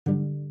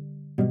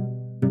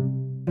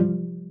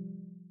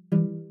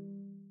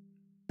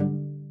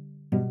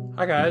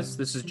Hi, guys.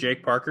 This is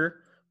Jake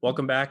Parker.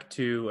 Welcome back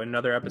to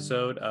another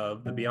episode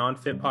of the Beyond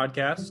Fit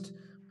podcast,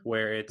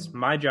 where it's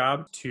my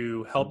job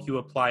to help you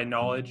apply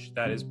knowledge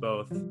that is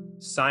both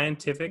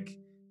scientific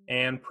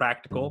and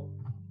practical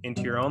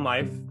into your own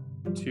life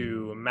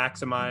to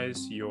maximize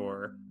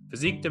your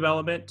physique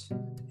development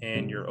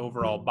and your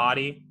overall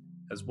body,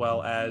 as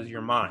well as your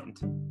mind.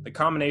 The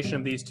combination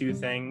of these two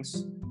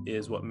things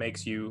is what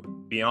makes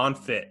you beyond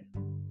fit.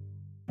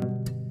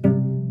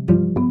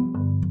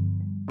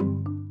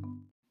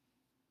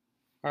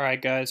 All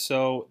right, guys.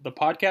 So the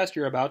podcast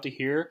you're about to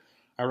hear,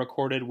 I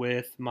recorded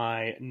with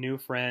my new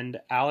friend,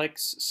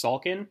 Alex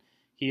Salkin.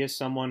 He is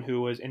someone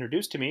who was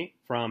introduced to me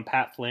from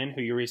Pat Flynn,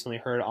 who you recently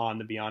heard on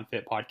the Beyond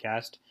Fit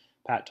podcast.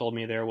 Pat told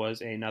me there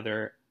was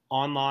another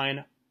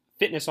online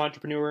fitness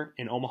entrepreneur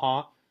in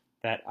Omaha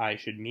that I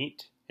should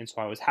meet. And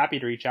so I was happy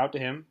to reach out to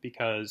him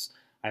because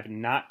I've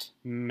not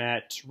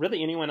met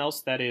really anyone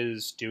else that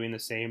is doing the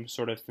same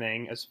sort of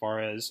thing as far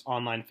as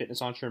online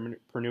fitness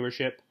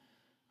entrepreneurship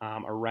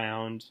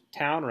around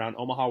town, around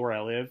Omaha where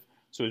I live.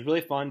 So it was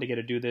really fun to get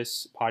to do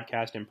this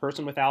podcast in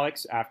person with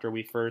Alex after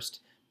we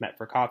first met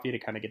for coffee to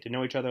kind of get to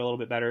know each other a little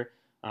bit better.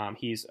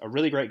 He's a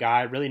really great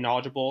guy, really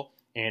knowledgeable,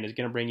 and is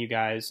going to bring you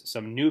guys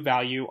some new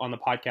value on the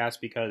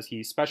podcast because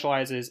he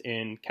specializes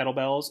in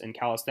kettlebells and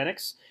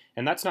calisthenics.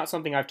 And that's not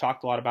something I've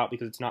talked a lot about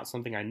because it's not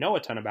something I know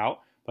a ton about,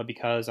 but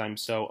because I'm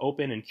so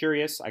open and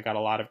curious, I got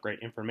a lot of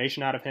great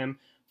information out of him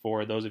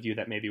for those of you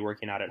that may be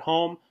working out at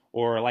home,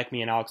 or like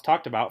me and Alex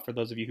talked about, for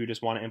those of you who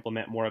just want to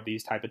implement more of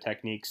these type of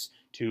techniques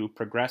to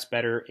progress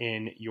better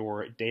in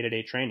your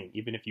day-to-day training,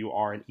 even if you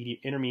are an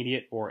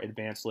intermediate or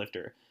advanced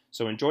lifter.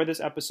 So enjoy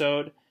this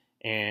episode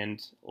and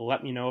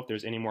let me know if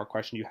there's any more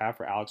questions you have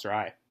for Alex or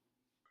I.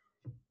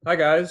 Hi,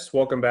 guys.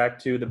 Welcome back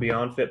to the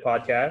Beyond Fit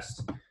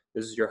podcast.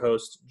 This is your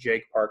host,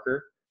 Jake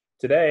Parker.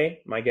 Today,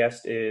 my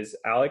guest is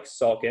Alex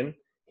Salkin.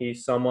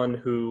 He's someone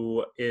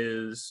who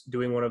is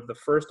doing one of the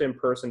first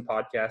in-person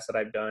podcasts that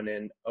I've done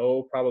in,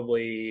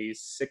 probably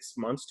 6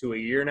 months to a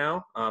year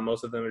now.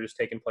 Most of them are just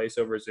taking place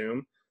over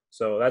Zoom.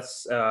 So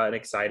that's an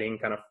exciting,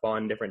 kind of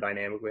fun, different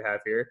dynamic we have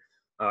here.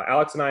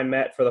 Alex and I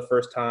met for the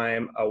first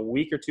time a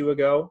week or two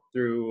ago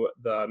through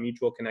the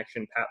mutual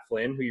connection, Pat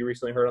Flynn, who you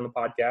recently heard on the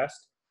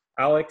podcast.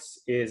 Alex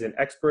is an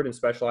expert and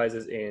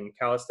specializes in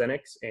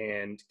calisthenics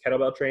and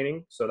kettlebell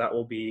training. So that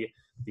will be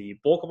the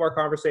bulk of our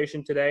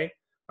conversation today.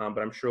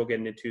 But I'm sure we'll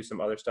get into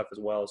some other stuff as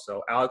well.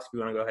 So Alex, if you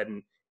want to go ahead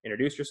and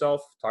introduce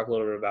yourself, talk a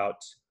little bit about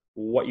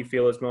what you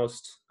feel is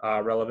most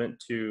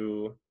relevant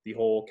to the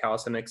whole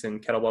calisthenics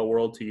and kettlebell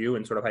world to you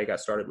and sort of how you got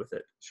started with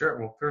it. Sure.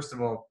 Well, first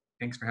of all,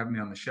 thanks for having me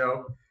on the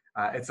show.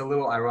 It's a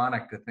little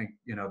ironic to think,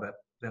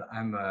 that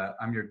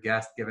I'm your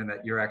guest, given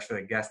that you're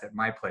actually a guest at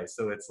my place.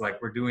 So it's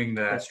like we're doing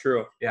That's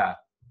true. Yeah,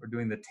 we're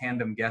doing the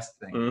tandem guest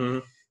thing. Mm-hmm.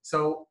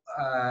 So,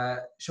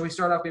 shall we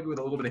start off maybe with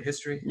a little bit of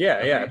history?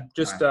 Yeah.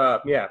 Just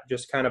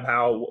kind of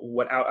how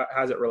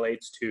it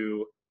relates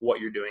to what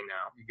you're doing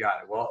now. You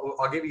got it. Well,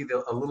 I'll give you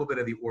a little bit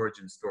of the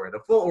origin story. The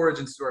full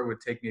origin story would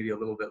take maybe a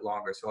little bit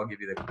longer, so I'll give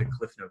you the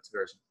Cliff Notes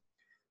version.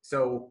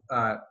 So,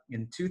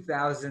 in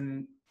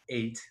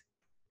 2008,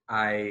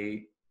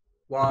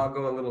 I'll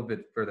go a little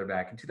bit further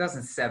back. In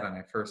 2007,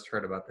 I first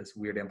heard about this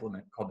weird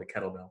implement called the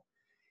kettlebell,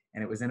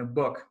 and it was in a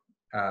book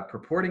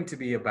purporting to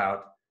be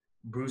about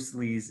Bruce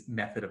Lee's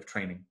method of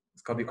training.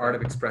 It's called The Art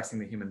of Expressing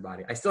the Human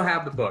Body. I still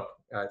have the book.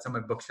 It's on my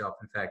bookshelf,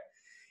 in fact.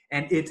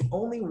 And it's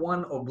only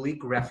one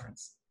oblique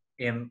reference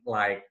in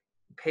like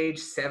page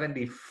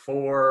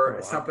 74,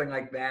 or something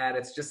like that.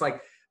 It's just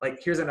like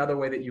here's another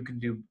way that you can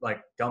do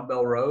like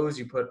dumbbell rows.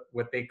 You put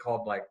what they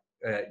called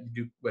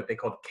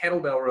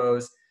kettlebell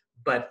rows,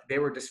 but they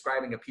were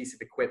describing a piece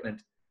of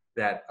equipment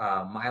that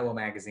Milo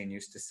magazine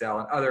used to sell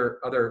and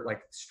other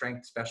like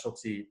strength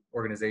specialty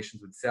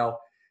organizations would sell.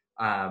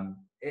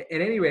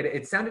 At any rate,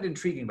 it sounded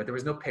intriguing, but there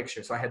was no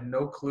picture, so I had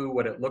no clue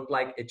what it looked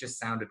like. It just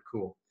sounded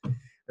cool. And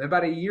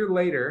about a year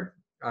later,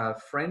 a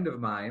friend of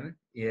mine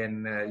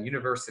in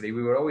university,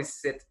 we would always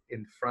sit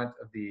in front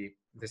of the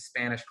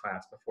Spanish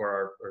class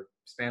before our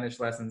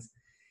Spanish lessons,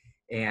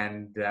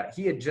 and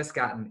he had just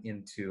gotten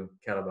into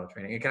kettlebell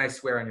training. And can I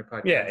swear on your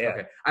podcast? Yeah.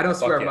 Okay. I don't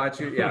swear about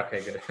you. Yeah,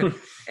 okay, good.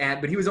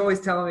 But he was always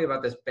telling me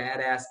about this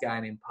badass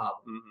guy named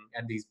Pablo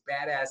and these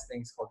badass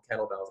things called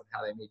kettlebells and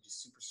how they made you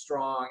super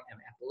strong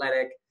and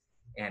athletic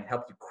and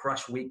helped you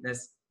crush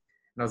weakness.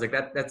 And I was like,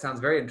 that sounds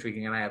very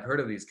intriguing, and I have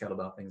heard of these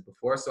kettlebell things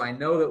before, so I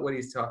know that what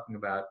he's talking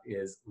about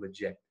is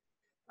legit.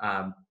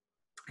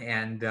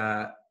 And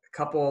a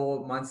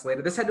couple months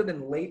later, this had to have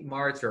been late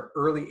March or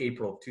early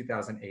April of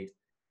 2008,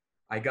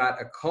 I got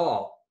a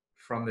call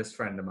from this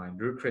friend of mine,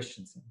 Drew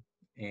Christensen,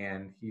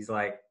 and he's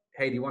like,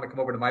 hey, do you want to come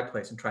over to my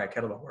place and try a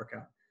kettlebell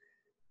workout?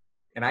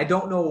 And I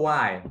don't know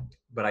why,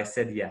 but I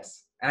said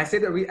yes. And I say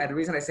the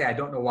reason I say I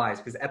don't know why is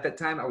because at that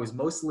time I was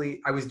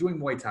doing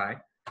Muay Thai,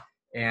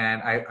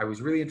 and I was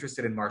really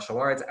interested in martial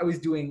arts. I was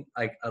doing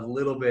like a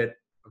little bit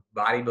of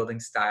bodybuilding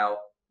style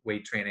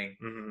weight training.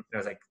 Mm-hmm. There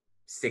was like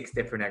 6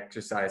 different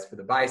exercises for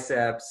the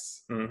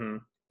biceps,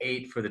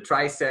 8 for the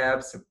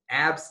triceps, some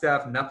ab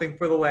stuff, nothing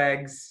for the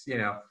legs,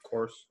 Of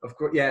course,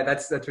 yeah,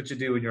 that's what you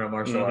do when you're a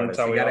martial artist. That's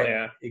how you we gotta, all,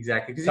 yeah.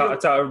 exactly.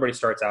 That's how everybody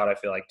starts out, I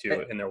feel like,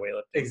 too, in their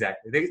weightlifting.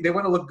 Exactly. They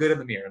want to look good in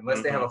the mirror.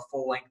 Unless they have a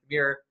full length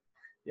mirror,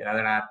 they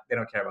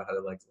don't care about how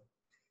their legs look.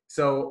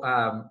 So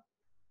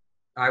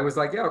I was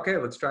like, yeah, okay,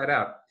 let's try it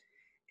out.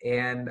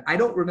 And I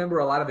don't remember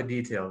a lot of the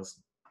details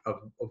of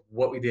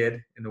what we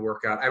did in the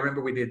workout. I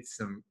remember we did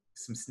some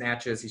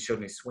snatches. He showed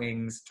me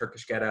swings,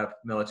 Turkish get-up,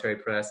 military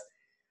press.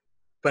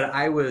 But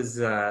I was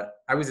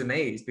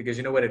amazed because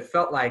you know what it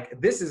felt like.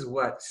 This is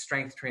what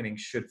strength training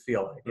should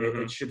feel like.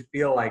 It should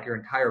feel like your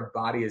entire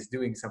body is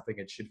doing something.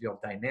 It should feel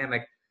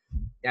dynamic.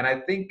 And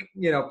I think,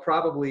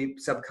 probably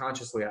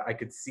subconsciously, I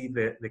could see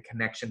the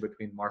connection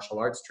between martial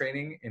arts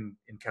training and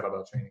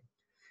kettlebell training.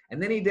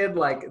 And then he did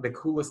like the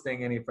coolest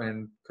thing any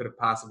friend could have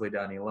possibly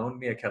done. He loaned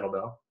me a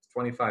kettlebell,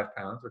 25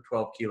 pounds or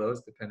 12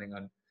 kilos, depending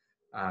on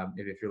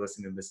if you're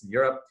listening to this in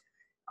Europe.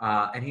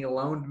 And he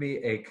loaned me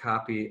a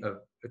copy of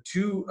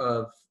two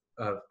of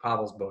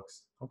Pavel's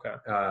books. Okay.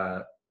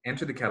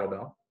 Enter the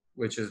Kettlebell,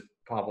 which is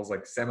Pavel's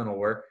like seminal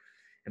work,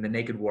 and The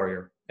Naked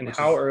Warrior. And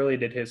how early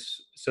did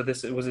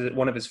was it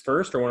one of his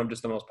first or one of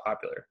just the most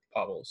popular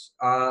Pavel's?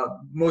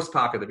 Most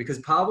popular, because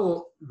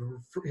Pavel,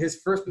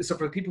 his first, so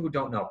for the people who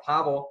don't know,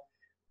 Pavel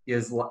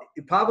is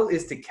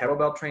to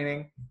kettlebell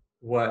training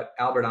what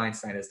Albert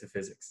Einstein is to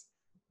physics.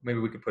 Maybe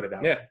we could put it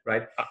out. Yeah. There,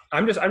 right.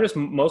 I'm just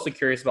mostly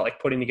curious about like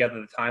putting together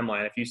the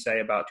timeline. If you say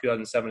about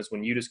 2007 is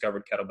when you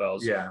discovered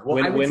kettlebells. Yeah.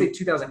 Well, I would say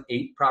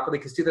 2008 properly,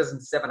 because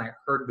 2007 I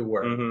heard the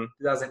word.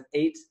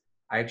 2008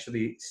 I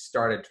actually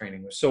started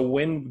training with. So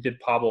when did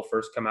Pavel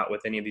first come out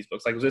with any of these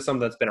books? Like, was this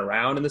something that's been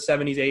around in the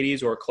 70s,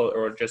 80s,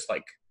 or just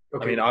like,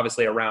 okay. I mean,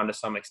 obviously around to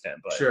some extent,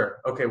 but. Sure.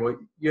 Okay. Well,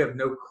 you have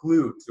no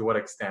clue to what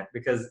extent,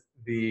 because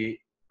the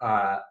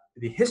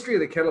history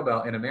of the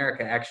kettlebell in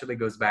America actually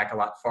goes back a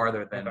lot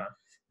farther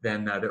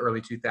than the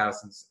early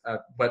 2000s.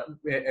 But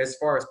as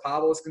far as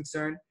Pavel is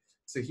concerned,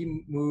 so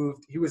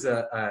he was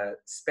a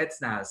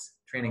Spetsnaz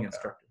training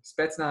instructor.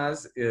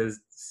 Spetsnaz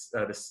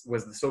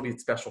was the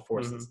Soviet Special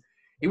Forces.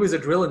 He was a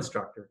drill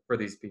instructor for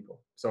these people.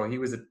 So he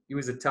was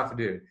a tough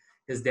dude.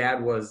 His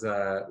dad was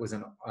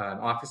an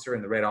officer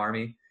in the Red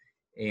Army,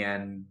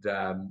 and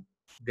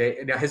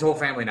his whole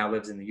family now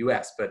lives in the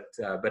U.S. But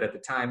at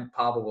the time,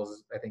 Pavel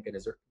was, I think, in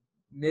his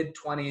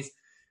mid-20s.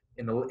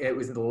 It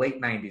was in the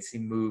late 90s. He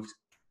moved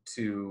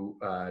to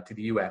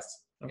the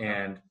U.S.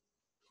 And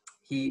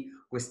he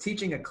was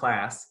teaching a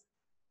class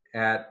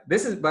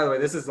this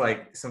is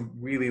like some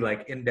really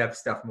like in-depth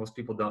stuff most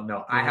people don't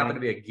know. I happen to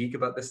be a geek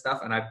about this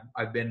stuff, and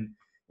I've been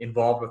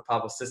involved with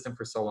Pavel's system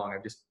for so long.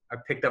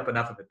 I've picked up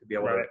enough of it to be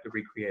able to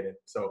recreate it.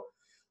 So,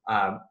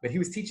 but he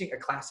was teaching a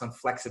class on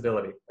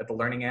flexibility at the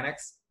Learning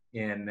Annex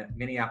in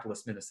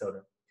Minneapolis,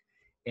 Minnesota.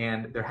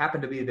 And there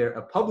happened to be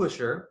a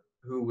publisher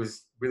who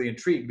was really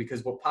intrigued,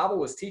 because what Pavel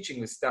was teaching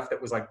was stuff that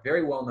was like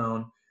very well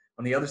known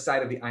on the other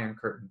side of the Iron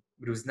Curtain,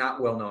 but it was not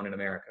well known in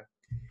America.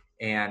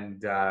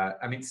 And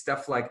I mean,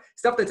 stuff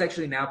that's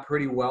actually now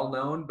pretty well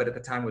known, but at the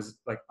time was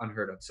like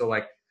unheard of. So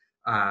like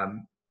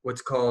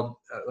what's called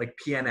like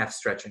PNF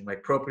stretching,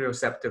 like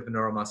proprioceptive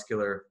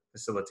neuromuscular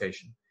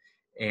facilitation,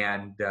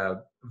 and a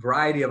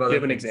variety of other. Do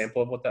you have an things.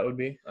 Example of what that would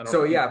be?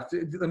 Yeah,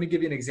 let me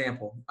give you an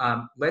example.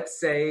 Let's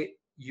say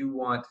you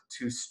want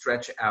to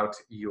stretch out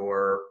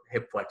your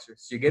hip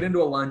flexors. So you get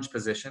into a lunge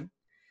position,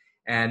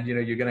 and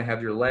you're going to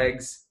have your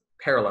legs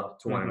parallel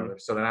to one another,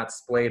 so they're not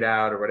splayed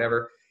out or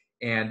whatever.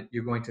 And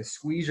you're going to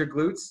squeeze your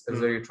glutes as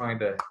though you're trying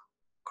to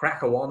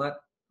crack a walnut,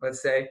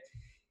 let's say.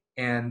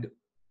 And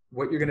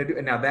what you're going to do,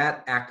 and now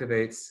that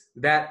activates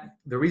that.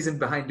 The reason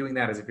behind doing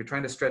that is if you're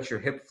trying to stretch your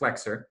hip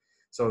flexor,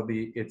 so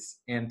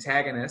its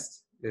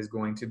antagonist is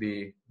going to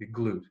be the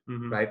glute,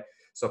 right?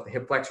 So if the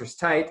hip flexor is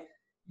tight,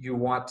 you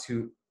want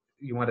to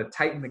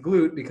tighten the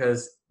glute,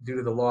 because due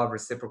to the law of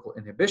reciprocal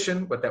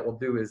inhibition, what that will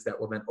do is that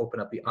will then open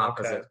up the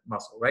opposite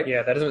muscle, right?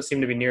 Yeah, that doesn't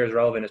seem to be near as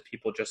relevant as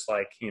people just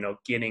like,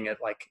 getting at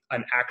like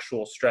an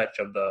actual stretch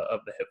of the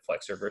hip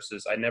flexor,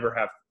 versus I never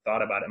have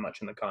thought about it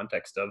much in the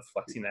context of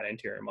flexing that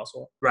anterior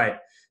muscle. Right.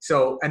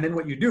 So, and then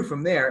what you do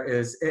from there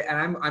is,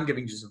 and I'm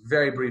giving just a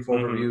very brief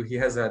overview. He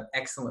has an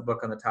excellent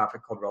book on the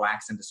topic called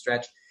Relax and to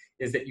Stretch,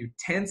 is that you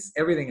tense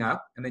everything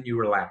up and then you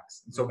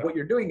relax. And so what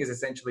you're doing is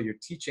essentially you're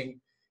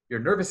teaching your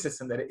nervous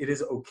system that it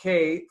is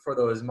okay for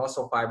those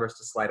muscle fibers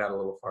to slide out a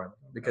little farther.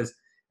 Because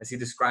as he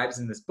describes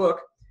in this book,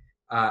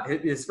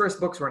 his first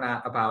books were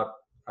not about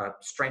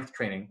strength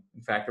training.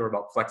 In fact, they were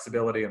about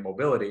flexibility and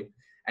mobility.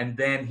 And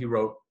then he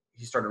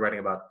started writing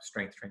about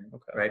strength training,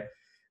 right?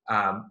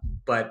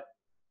 But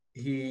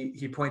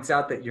he points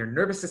out that your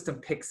nervous system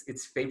picks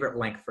its favorite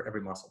length for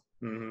every muscle.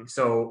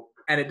 So,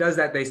 and it does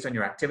that based on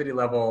your activity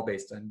level,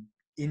 based on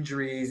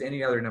injuries,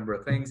 any other number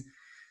of things.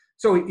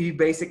 So he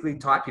basically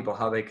taught people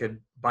how they could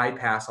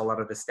bypass a lot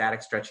of the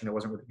static stretching that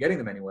wasn't really getting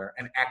them anywhere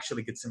and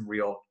actually get some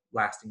real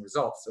lasting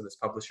results. So this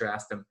publisher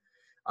asked him,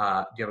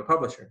 do you have a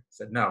publisher? He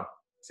said, no.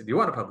 He said, do you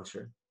want a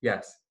publisher?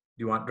 Yes.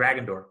 Do you want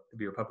Dragon Door to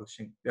be your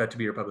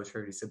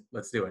publisher? He said,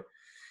 let's do it.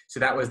 So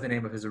that was the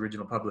name of his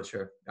original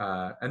publisher.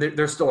 And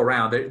they're still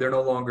around. They're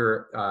no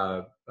longer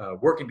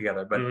working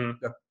together, but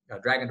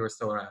Dragon Door is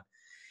still around.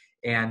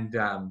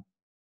 And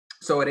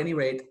so at any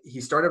rate, he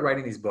started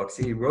writing these books.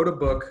 He wrote a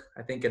book,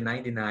 I think in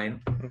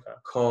 99,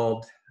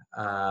 called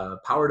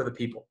Power to the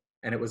People.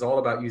 And it was all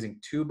about using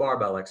 2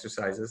 barbell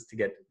exercises to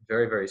get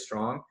very, very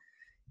strong,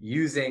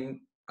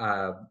 using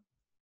a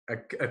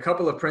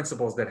couple of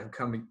principles that have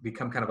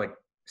become kind of like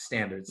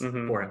standards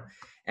for him.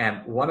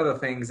 And one of the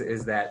things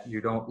is that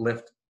you don't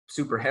lift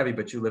super heavy,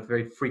 but you lift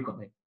very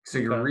frequently. So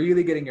you're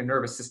really getting your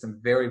nervous system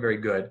very, very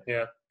good.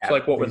 Yeah. So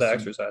like what were the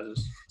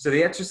exercises? So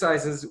the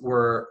exercises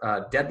were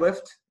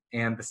deadlift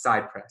and the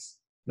side press.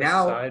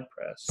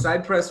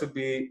 Side press would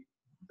be,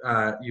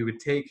 you would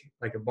take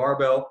like a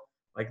barbell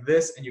like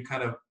this and you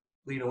kind of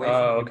lean away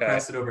from it and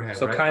press it overhead.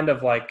 So kind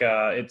of like,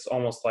 it's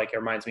almost like, it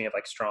reminds me of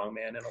like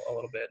strongman in a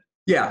little bit.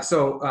 Yeah.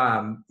 So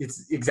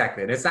it's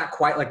exactly it. It's not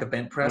quite like the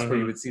bent press where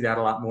you would see that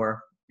a lot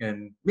more.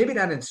 And maybe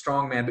not in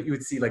strongman, but you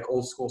would see like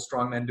old school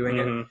strongmen doing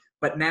it.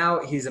 But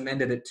now he's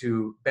amended it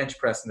to bench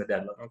press and the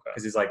deadlift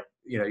because he's like,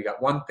 you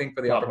got one thing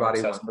for the upper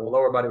body, one for the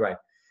lower body, right?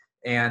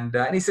 And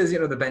he says,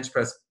 the bench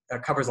press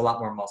covers a lot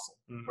more muscle,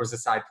 whereas the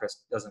side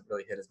press doesn't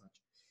really hit as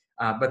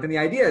much. But then the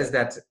idea is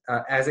that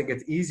as it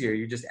gets easier,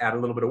 you just add a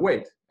little bit of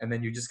weight, and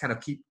then you just kind of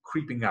keep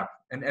creeping up.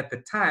 And at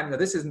the time, now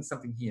this isn't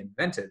something he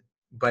invented,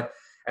 but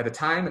at the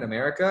time in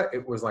America,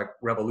 it was like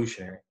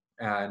revolutionary.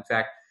 In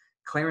fact,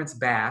 Clarence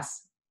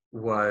Bass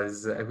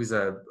was if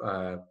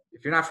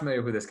you're not familiar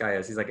with who this guy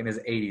is, he's like in his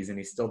 80s and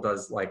he still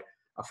does like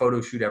a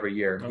photo shoot every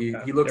year.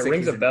 He looks like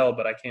rings a bell,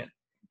 but I can't.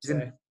 He's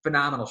in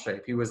phenomenal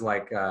shape. He was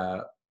like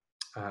a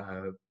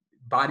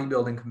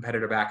bodybuilding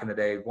competitor back in the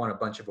day, won a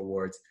bunch of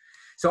awards.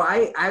 So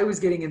I was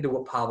getting into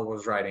what Pavel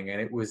was writing,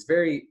 and it was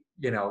very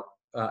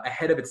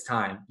ahead of its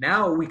time.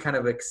 Now we kind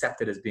of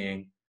accept it as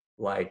being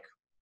like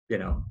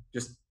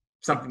just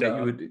something that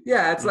you would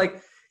it's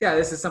like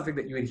this is something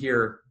that you would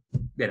hear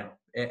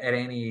at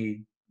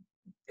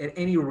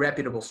any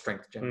reputable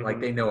strength gym. Like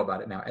they know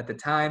about it now. At the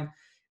time,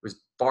 it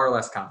was far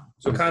less common.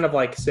 So kind of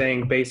like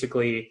saying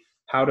basically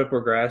how to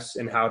progress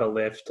and how to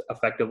lift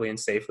effectively and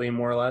safely,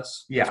 more or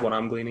less. Yeah, is what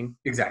I'm gleaning.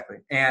 Exactly,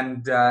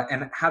 and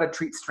how to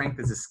treat strength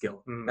as a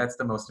skill. That's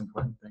the most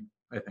important thing,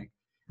 I think.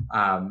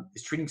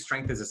 Is treating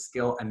strength as a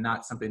skill and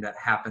not something that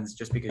happens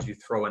just because you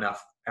throw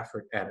enough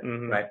effort at it,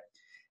 right?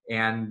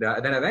 And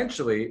then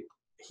eventually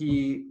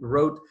he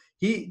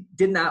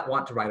did not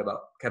want to write about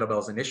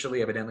kettlebells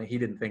initially. Evidently, he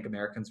didn't think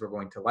Americans were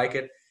going to like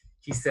it.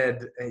 He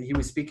said he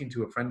was speaking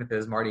to a friend of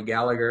his, Marty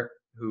Gallagher,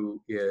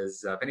 who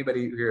is, if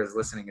anybody here is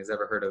listening has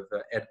ever heard of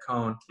Ed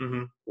Cohn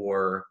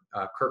or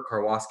Kurt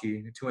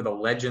Karwoski, 2 of the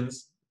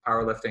legends of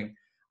powerlifting.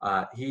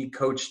 He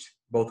coached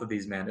both of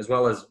these men as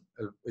well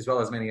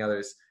as many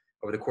others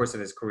over the course of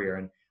his career.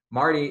 And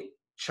Marty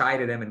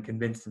chided him and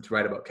convinced him to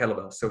write about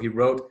kettlebells. So he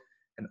wrote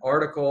an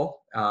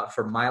article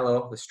for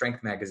Milo, the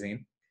strength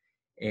magazine,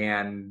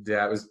 and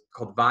it was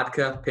called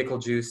Vodka, Pickle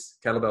Juice,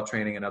 Kettlebell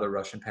Training, and Other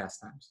Russian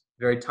Pastimes.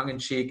 Very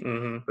tongue-in-cheek,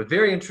 but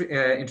very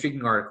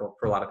intriguing article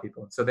for a lot of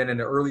people. So then in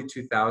the early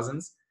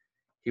 2000s,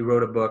 he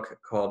wrote a book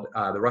called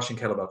The Russian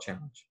Kettlebell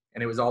Challenge.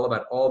 And it was all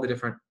about all the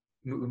different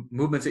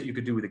movements that you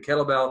could do with a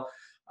kettlebell,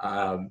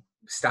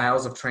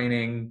 styles of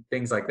training,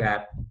 things like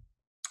that.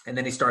 And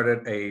then he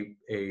started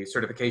a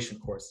certification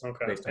course.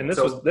 Okay. And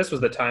this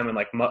was the time when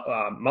like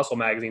muscle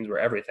magazines were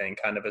everything,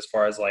 kind of as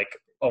far as like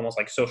almost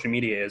like social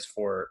media is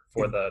for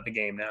the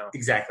game now.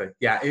 Exactly.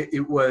 Yeah.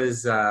 It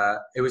was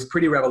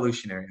pretty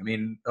revolutionary. I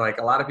mean, like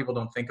a lot of people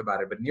don't think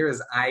about it, but near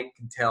as I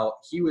can tell,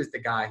 he was the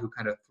guy who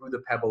kind of threw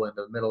the pebble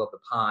into the middle of the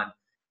pond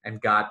and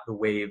got the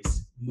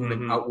waves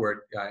moving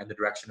outward in the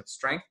direction of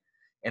strength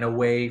and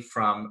away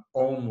from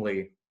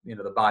only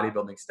the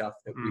bodybuilding stuff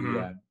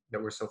that that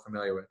we're so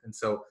familiar with. And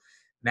so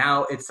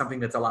now it's something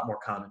that's a lot more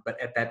common, but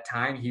at that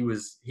time he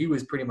was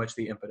pretty much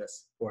the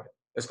impetus for it,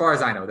 as far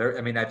as I know.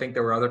 I think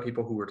there were other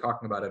people who were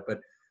talking about it, but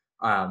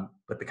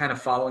the kind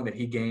of following that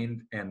he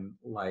gained and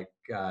like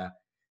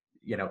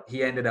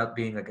he ended up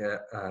being like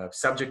a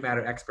subject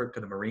matter expert to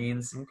the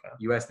Marines,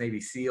 U.S.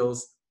 Navy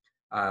SEALs,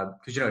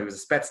 because he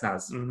was a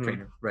Spetsnaz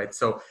trainer, right?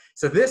 So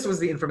this was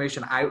the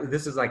information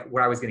this is like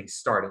where I was getting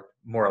started,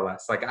 more or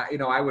less. Like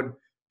I would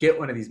get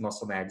one of these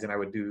muscle mags and I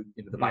would do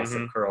the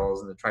bicep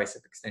curls and the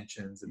tricep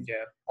extensions and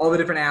all the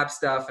different ab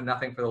stuff and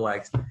nothing for the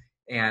legs.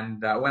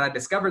 And when I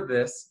discovered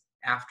this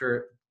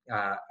after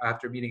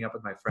meeting up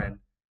with my friend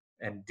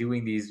and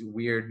doing these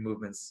weird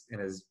movements in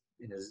his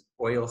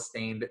oil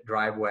stained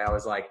driveway, I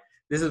was like,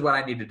 this is what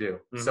I need to do.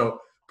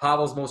 So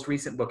Pavel's most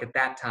recent book at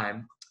that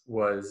time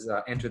was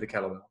Enter the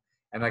Kettlebell.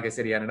 And like I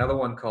said, he had another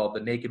one called The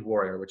Naked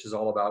Warrior, which is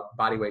all about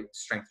bodyweight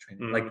strength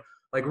training,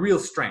 like real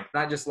strength,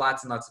 not just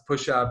lots and lots of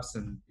push-ups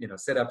and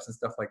sit-ups and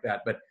stuff like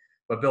that, but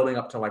building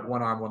up to like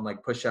one arm, one leg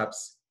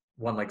push-ups,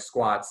 one leg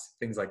squats,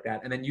 things like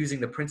that, and then using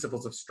the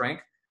principles of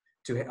strength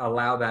to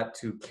allow that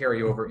to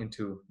carry over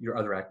into your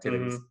other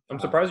activities.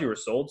 I'm surprised you were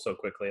sold so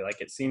quickly. Like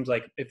it seems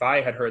like if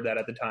I had heard that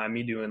at the time,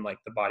 me doing like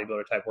the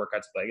bodybuilder type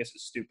workouts, but I guess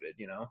it's stupid,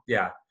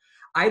 Yeah,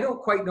 I don't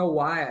quite know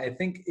why. I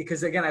think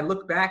because again, I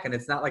look back and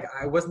it's not like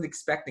I wasn't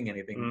expecting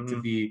anything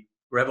to be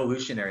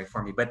revolutionary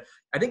for me, but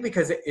I think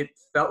because it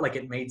felt like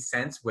it made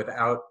sense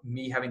without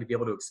me having to be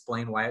able to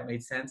explain why it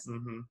made sense.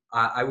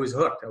 I was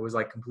hooked. I was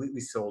like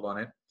completely sold on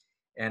it.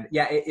 And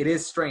yeah, it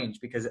is strange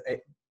because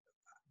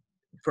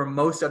for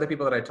most other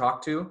people that I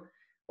talk to,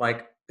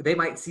 like they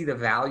might see the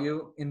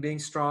value in being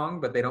strong,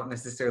 but they don't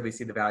necessarily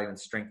see the value in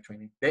strength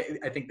training.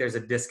 I think there's a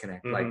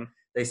disconnect. Like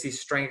they see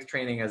strength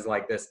training as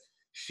like this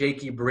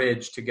shaky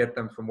bridge to get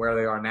them from where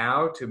they are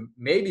now to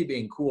maybe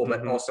being cool,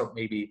 but also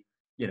maybe,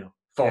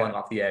 falling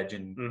off the edge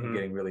and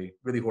getting really,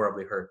 really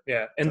horribly hurt.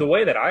 Yeah. And the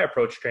way that I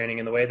approach training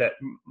and the way that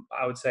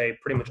I would say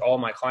pretty much all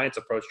my clients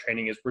approach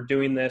training is we're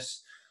doing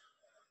this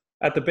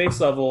at the base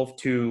level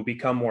to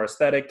become more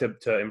aesthetic,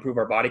 to improve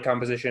our body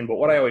composition. But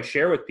what I always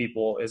share with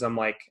people is I'm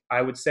like,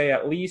 I would say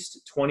at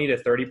least 20 to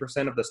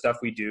 30% of the stuff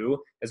we do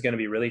is going to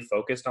be really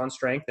focused on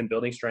strength and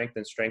building strength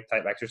and strength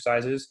type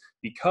exercises,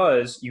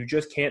 because you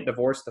just can't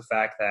divorce the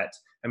fact that,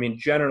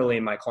 generally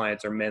my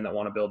clients are men that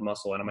want to build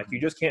muscle. And I'm like,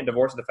 you just can't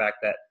divorce the fact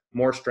that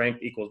more strength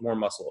equals more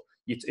muscle.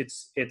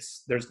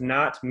 There's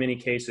not many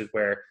cases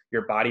where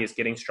your body is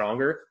getting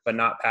stronger, but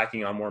not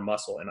packing on more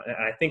muscle. And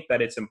I think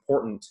that it's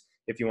important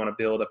if you want to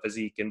build a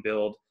physique and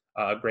build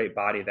a great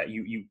body that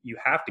you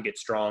have to get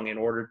strong in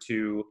order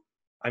to,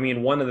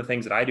 one of the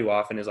things that I do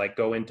often is like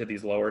go into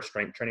these lower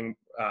strength training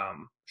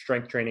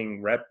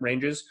rep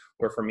ranges,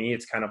 where for me,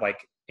 it's kind of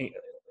like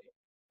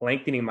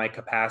lengthening my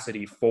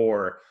capacity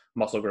for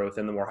muscle growth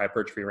in the more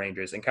hypertrophy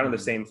ranges, and kind of the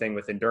same thing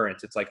with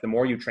endurance. It's like the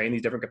more you train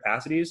these different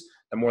capacities,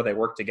 the more they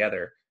work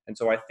together. And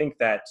so I think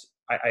that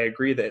I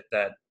agree that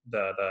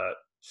the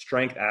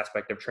strength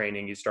aspect of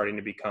training is starting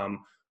to become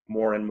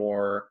more and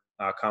more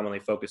commonly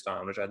focused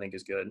on, which I think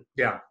is good.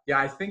 Yeah.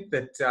 I think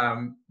that,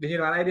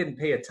 and I didn't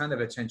pay a ton of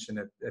attention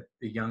at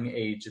the young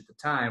age at the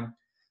time,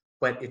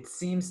 but it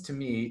seems to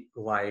me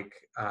like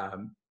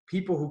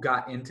people who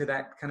got into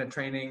that kind of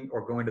training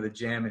or going to the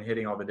gym and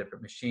hitting all the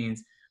different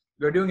machines,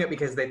 they're doing it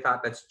because they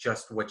thought that's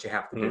just what you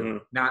have to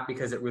do, not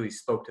because it really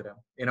spoke to them,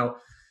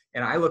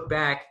 and I look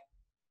back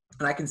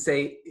and I can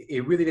say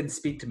it really didn't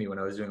speak to me when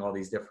I was doing all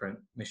these different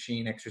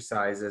machine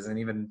exercises and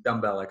even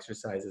dumbbell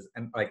exercises.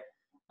 And like,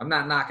 I'm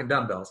not knocking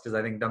dumbbells because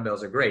I think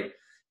dumbbells are great,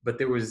 but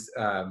there was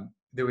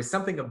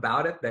something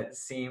about it that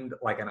seemed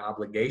like an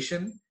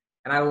obligation,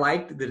 and I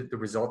liked the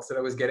results that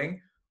I was getting.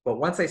 But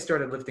once I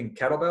started lifting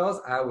kettlebells,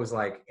 I was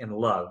like in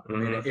love.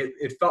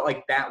 It felt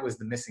like that was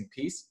the missing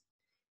piece.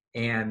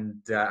 And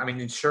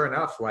sure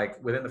enough,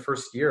 like within the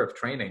first year of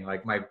training,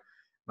 like my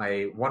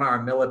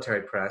 1-arm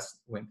military press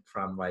went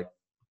from like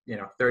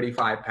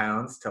 35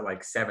 pounds to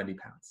like 70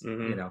 pounds.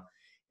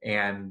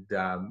 And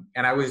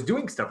I was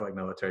doing stuff like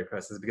military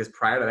presses because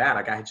prior to that,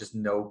 like I had just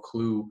no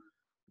clue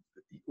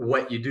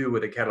what you do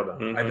with a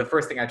kettlebell. The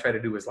first thing I tried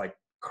to do was like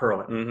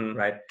curl it,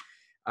 right?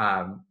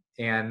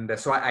 And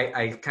so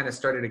I kind of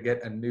started to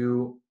get a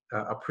new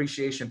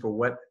appreciation for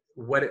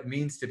what it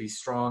means to be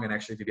strong and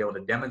actually to be able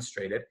to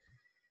demonstrate it.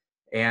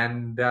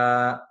 And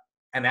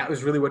that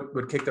was really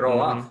what kicked it all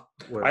off.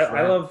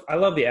 I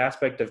love the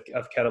aspect of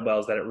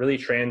kettlebells that it really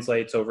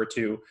translates over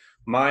to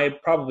my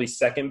probably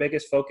second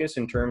biggest focus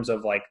in terms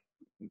of like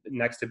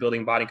next to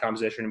building body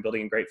composition and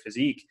building a great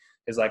physique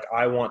is like,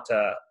 I want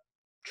to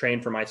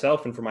train for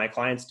myself and for my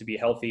clients to be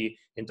healthy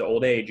into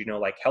old age,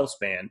 like health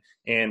span.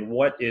 And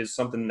what is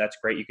something that's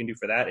great you can do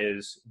for that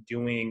is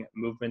doing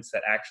movements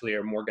that actually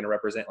are more going to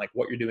represent like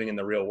what you're doing in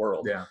the real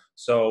world. Yeah.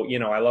 So,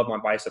 I love my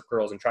bicep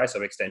curls and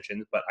tricep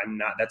extensions, but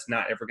that's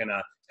not ever going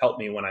to help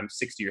me when I'm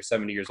 60 or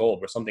 70 years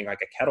old, or something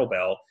like a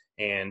kettlebell,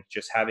 and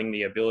just having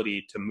the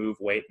ability to move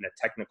weight in a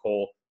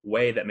technical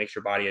way that makes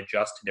your body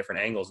adjust to different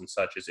angles and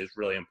such is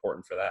really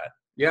important for that.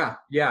 Yeah.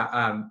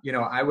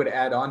 I would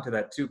add on to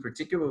that too,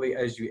 particularly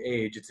as you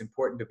age, it's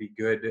important to be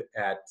good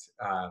at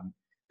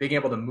being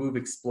able to move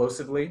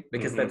explosively,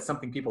 because that's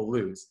something people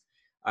lose.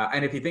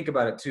 And if you think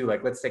about it too,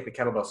 like let's take the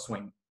kettlebell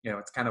swing.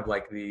 It's kind of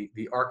like the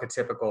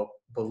archetypical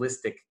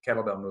ballistic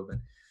kettlebell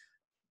movement.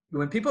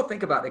 When people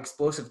think about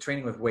explosive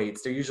training with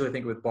weights, they're usually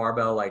thinking with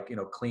barbell, like,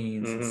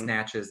 cleans and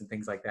snatches and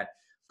things like that.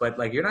 But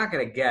like, you're not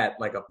going to get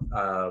like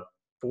a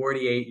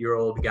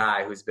 48-year-old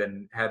guy who's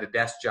had a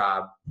desk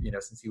job,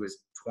 since he was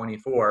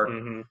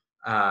 24.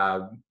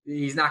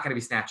 He's not going to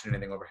be snatching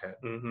anything overhead,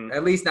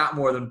 at least not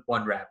more than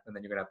one rep. And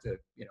then you're going to have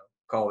to,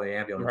 call the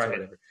ambulance or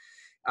whatever.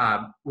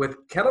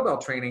 With kettlebell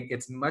training,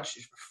 it's much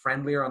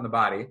friendlier on the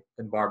body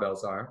than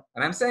barbells are.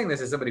 And I'm saying this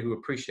as somebody who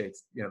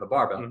appreciates, the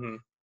barbell.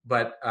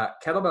 But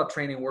kettlebell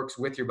training works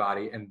with your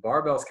body, and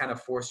barbells kind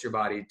of force your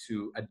body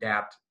to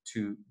adapt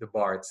to the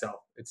bar itself.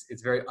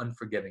 It's very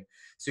unforgiving.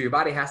 So your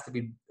body has to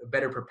be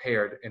better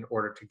prepared in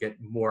order to get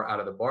more out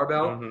of the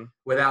barbell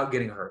without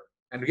getting hurt.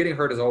 And getting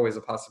hurt is always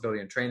a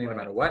possibility in training, no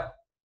matter what.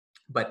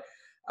 But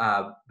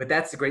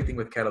that's the great thing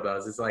with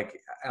kettlebells. Is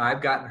like,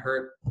 I've gotten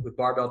hurt with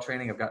barbell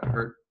training. I've gotten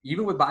hurt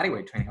even with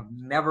bodyweight training. I've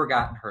never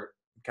gotten hurt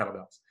with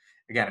kettlebells.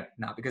 Again,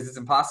 not because it's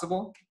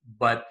impossible,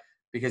 but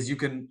because you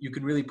can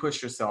really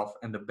push yourself,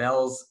 and the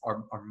bells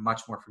are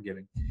much more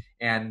forgiving.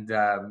 And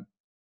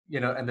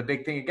and the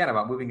big thing again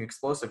about moving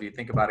explosive, you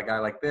think about a guy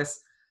like this.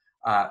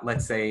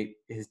 Let's say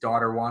his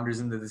daughter wanders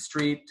into the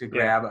street to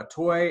grab a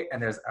toy,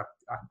 and there's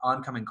an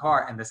oncoming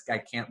car, and this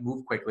guy can't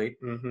move quickly.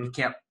 Mm-hmm. He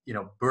can't,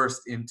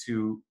 burst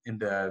into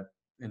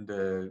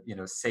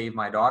save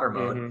my daughter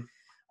mode. Mm-hmm.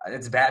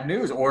 It's bad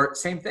news. Or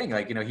same thing,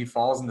 like, he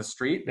falls in the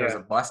street. There's a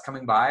bus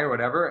coming by or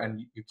whatever,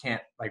 and you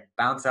can't like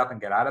bounce up and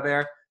get out of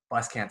there.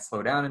 Bus can't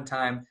slow down in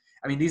time.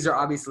 I mean, these are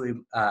obviously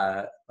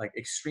like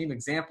extreme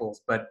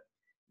examples, but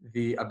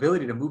the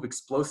ability to move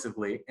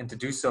explosively and to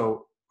do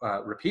so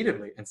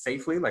repeatedly and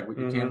safely, like what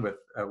you can with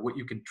what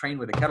you can train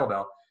with a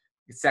kettlebell,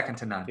 is second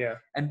to none. Yeah.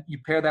 And you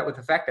pair that with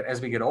the fact that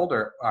as we get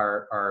older,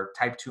 our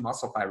type 2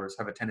 muscle fibers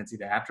have a tendency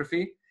to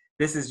atrophy.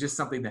 This is just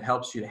something that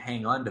helps you to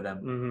hang on to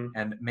them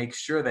and make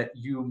sure that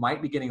you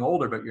might be getting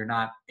older, but you're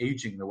not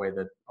aging the way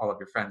that all of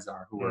your friends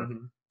are who are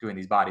doing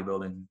these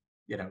bodybuilding,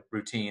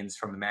 routines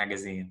from the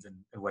magazines and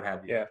what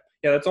have you. Yeah.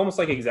 Yeah. That's almost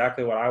like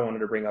exactly what I wanted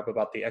to bring up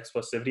about the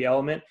explosivity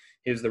element.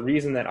 Is the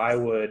reason that I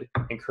would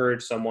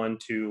encourage someone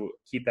to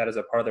keep that as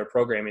a part of their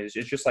program is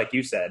it's just like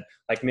you said,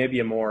 like maybe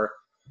a more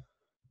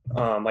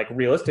like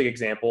realistic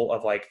example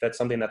of like that's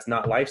something that's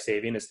not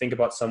life-saving is think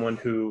about someone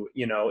who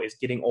is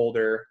getting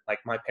older, like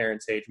my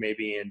parents' age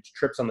maybe, and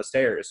trips on the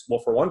stairs.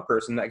 Well, for one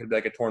person that could be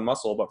like a torn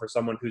muscle, but for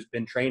someone who's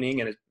been training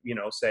and is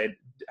say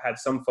had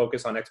some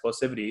focus on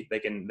explosivity, they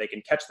can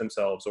catch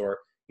themselves. Or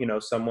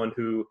someone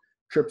who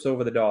trips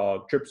over the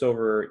dog, trips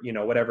over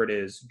whatever it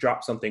is,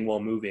 drops something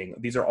while moving.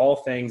 These are all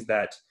things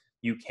that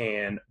you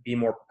can be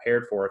more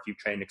prepared for if you've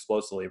trained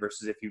explosively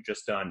versus if you've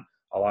just done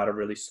a lot of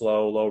really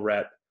slow, low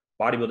rep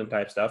bodybuilding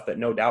type stuff that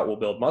no doubt will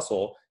build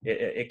muscle.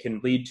 It can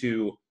lead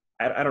to,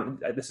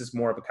 this is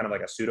more of a kind of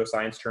like a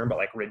pseudoscience term, but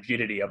like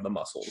rigidity of the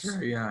muscles.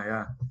 Sure,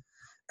 yeah.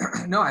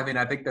 No, I mean,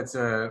 I think that's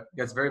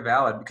very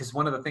valid, because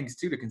one of the things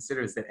too to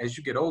consider is that as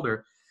you get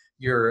older,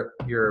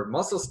 your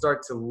muscles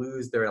start to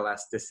lose their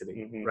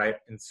elasticity, right?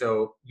 And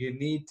so you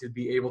need to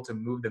be able to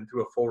move them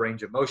through a full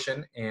range of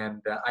motion,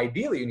 and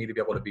ideally you need to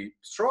be able to be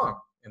strong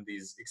in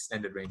these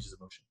extended ranges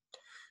of motion.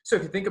 So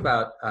if you think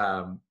about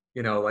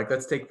like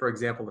let's take, for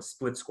example, the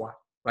split squat,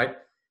 right?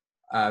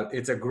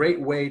 It's a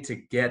great way to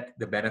get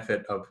the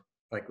benefit of,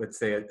 like, let's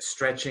say,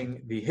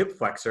 stretching the hip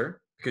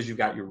flexor because you've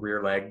got your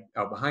rear leg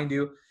out behind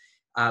you.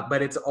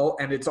 But it's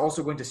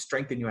also going to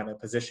strengthen you in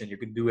that position. You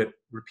can do it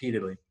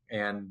repeatedly.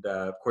 And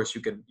of course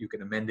you can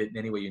amend it in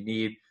any way you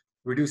need,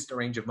 reduce the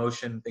range of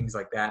motion, things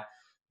like that.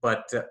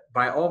 But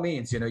by all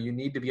means, you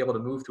need to be able to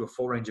move to a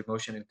full range of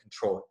motion and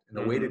control it. And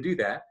the way to do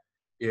that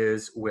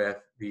is with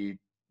the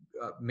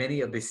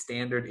many of the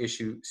standard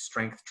issue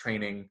strength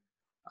training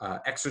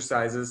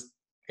exercises,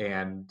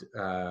 and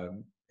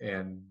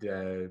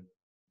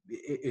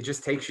it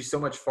just takes you so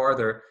much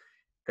farther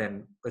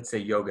than, let's say,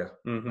 yoga.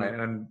 Right?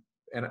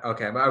 And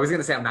okay, I was going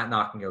to say I'm not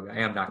knocking yoga. I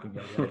am knocking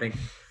yoga.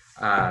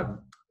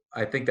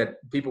 I think that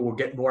people will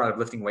get more out of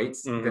lifting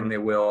weights than they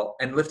will,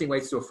 and lifting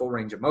weights to a full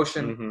range of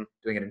motion,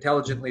 doing it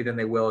intelligently, than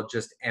they will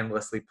just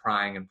endlessly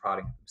prying and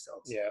prodding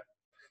themselves.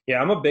 Yeah,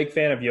 I'm a big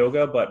fan of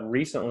yoga, but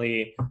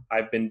recently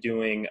I've been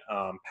doing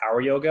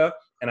power yoga,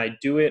 and I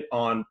do it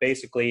on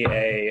basically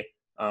a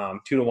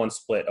 2-to-1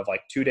 split of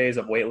like 2 days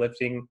of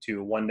weightlifting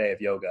to 1 day of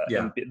yoga.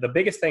 Yeah. And the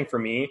biggest thing for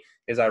me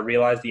is I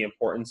realized the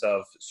importance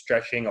of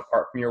stretching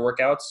apart from your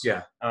workouts.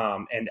 Yeah.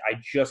 And I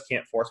just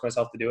can't force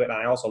myself to do it. And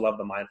I also love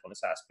the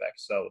mindfulness aspect.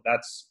 So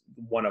that's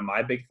one of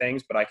my big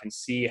things, but I can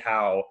see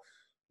how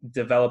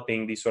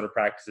developing these sort of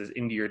practices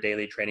into your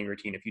daily training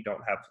routine, if you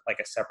don't have like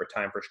a separate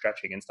time for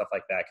stretching and stuff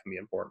like that, can be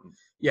important.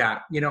 Yeah.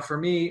 For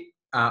me,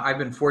 I've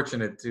been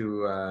fortunate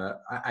to,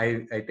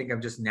 I think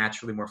I'm just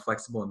naturally more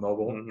flexible and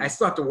mobile. I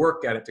still have to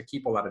work at it to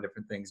keep a lot of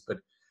different things, but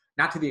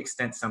not to the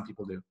extent some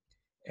people do.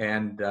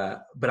 And,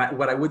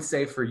 what I would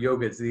say for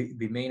yoga is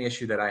the main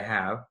issue that I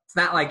have, it's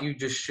not like you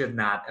just should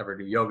not ever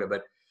do yoga,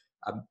 but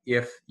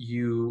if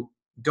you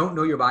don't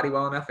know your body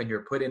well enough and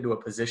you're put into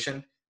a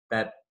position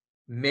that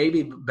may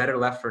be better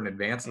left for an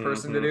advanced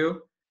person to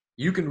do,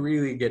 you can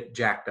really get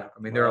jacked up.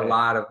 I mean, there are a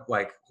lot of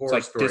like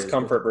horror stories.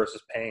 Discomfort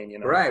versus pain,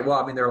 Right. Well,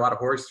 I mean, there are a lot of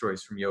horror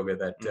stories from yoga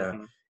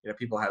that,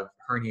 people have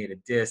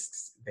herniated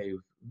discs,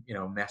 they've,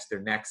 messed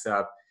their necks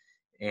up,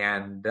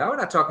 and we're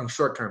not talking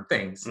short-term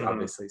things,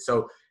 obviously.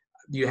 So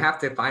you have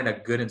to find a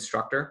good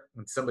instructor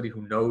and somebody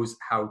who knows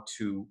how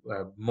to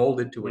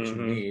mold it to what you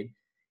need.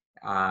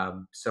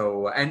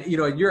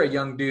 You're a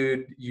young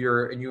dude,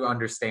 and you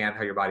understand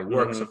how your body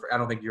works. So I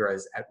don't think you're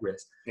as at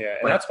risk. Yeah.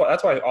 And that's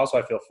why also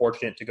I feel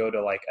fortunate to go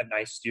to like a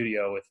nice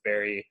studio with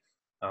very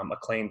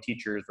acclaimed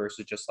teachers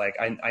versus just like,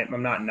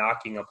 I'm not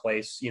knocking a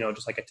place,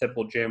 just like a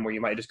typical gym where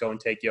you might just go and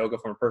take yoga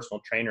from a personal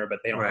trainer, but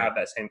they don't have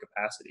that same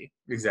capacity.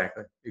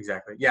 Exactly.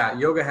 Yeah.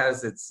 Yoga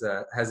has its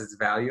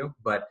value,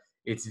 but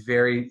it's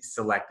very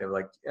selective.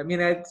 Like, I mean,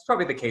 it's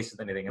probably the case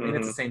with anything. I mean,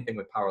 it's the same thing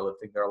with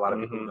powerlifting. There are a lot of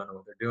people who don't know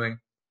what they're doing.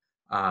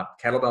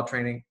 Kettlebell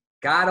training,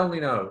 God only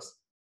knows.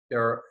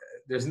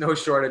 There's no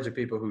shortage of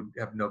people who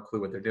have no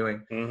clue what they're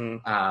doing,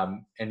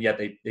 and yet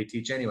they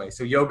teach anyway.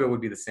 So yoga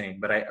would be the same,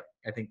 but I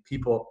think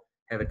people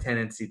have a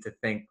tendency to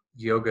think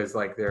yoga is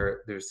like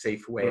their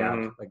safe way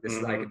out. Like this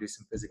is, I can do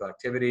some physical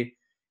activity,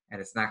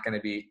 and it's not going to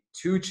be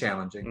too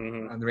challenging.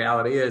 Mm-hmm. And the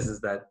reality is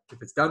that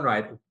if it's done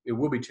right, it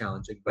will be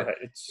challenging. But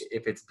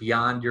if it's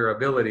beyond your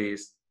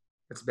abilities,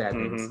 it's bad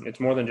news. It's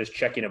more than just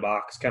checking a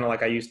box. Kind of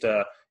like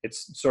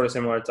it's sort of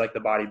similar to like the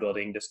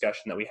bodybuilding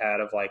discussion that we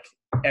had of like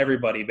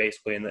everybody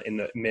basically in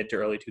the mid to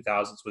early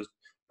 2000s was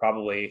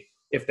probably,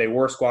 if they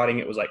were squatting,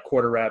 it was like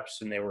quarter reps,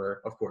 and they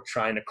were of course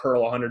trying to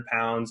curl 100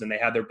 pounds, and they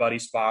had their buddy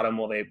spot them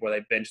where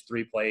they bench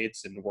 3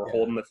 plates and were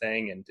holding the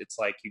thing. And it's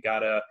like,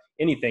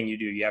 anything you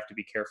do, you have to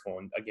be careful.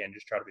 And again,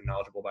 just try to be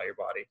knowledgeable about your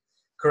body.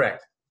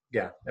 Correct.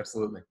 Yeah,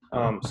 absolutely.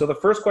 So the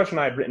first question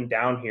I had written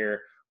down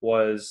here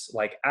was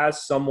like,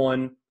 as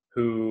someone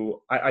who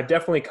I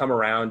definitely come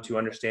around to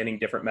understanding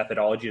different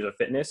methodologies of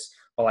fitness,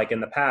 but like in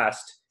the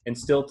past, and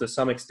still to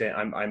some extent,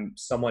 I'm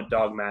somewhat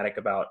dogmatic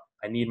about,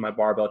 I need my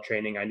barbell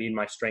training, I need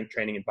my strength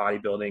training and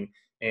bodybuilding.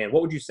 And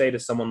what would you say to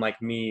someone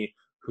like me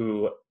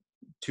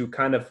to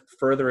kind of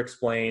further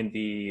explain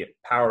the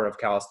power of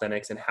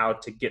calisthenics and how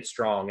to get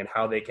strong and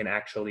how they can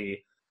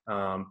actually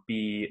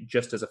be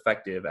just as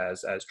effective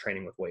as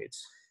training with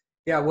weights?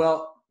 Yeah,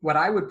 well, what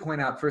I would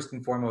point out first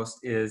and foremost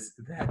is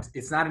that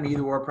it's not an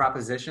either-or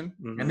proposition,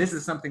 and this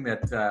is something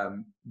that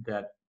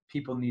that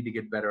people need to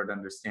get better at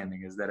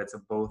understanding, is that it's a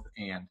both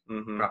and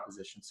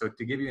proposition. So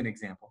to give you an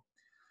example,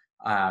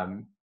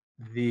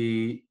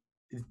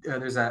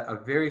 there's a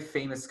very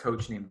famous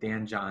coach named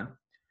Dan John,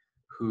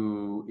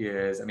 who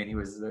is, I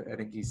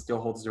think he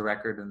still holds the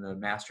record in the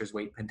Masters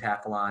weight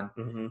pentathlon.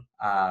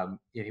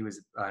 He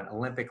was an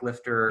Olympic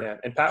lifter. Yeah,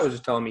 and Pat was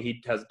just telling me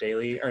he has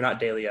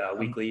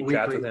weekly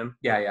chats with him.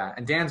 Yeah.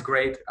 And Dan's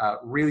great,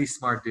 really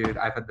smart dude.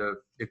 I've had the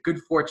good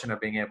fortune of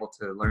being able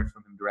to learn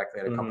from him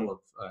directly at a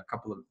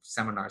couple of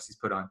seminars he's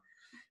put on.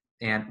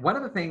 And one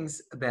of the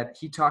things that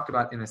he talked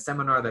about in a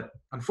seminar that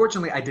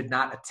unfortunately I did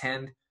not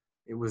attend,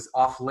 it was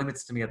off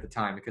limits to me at the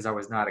time because I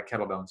was not a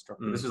kettlebell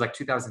instructor. This was like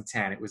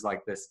 2010. It was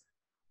like this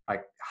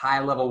high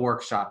level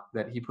workshop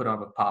that he put on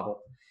with Pavel.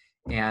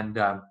 And,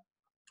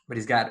 but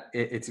he's got,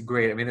 it's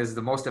great. I mean, this is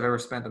the most I've ever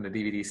spent on the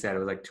DVD set. It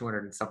was like $200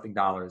 and something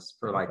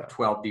for like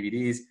 12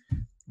 DVDs.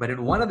 But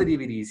in one of the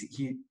DVDs,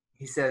 he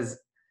says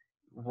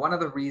one of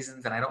the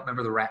reasons, and I don't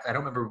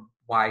remember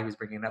why he was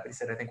bringing it up. He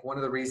said, I think one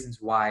of the reasons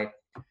why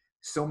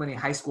so many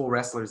high school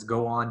wrestlers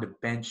go on to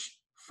bench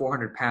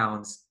 400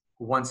 pounds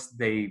once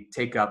they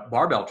take up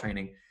barbell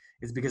training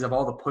is because of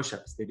all the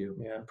push-ups they do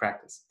in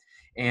practice.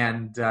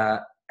 And,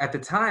 at the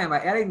time, I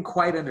didn't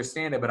quite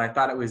understand it, but I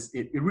thought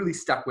it really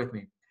stuck with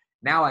me.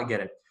 Now I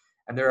get it.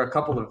 And there are a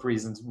couple of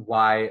reasons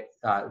why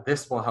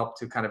this will help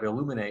to kind of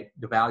illuminate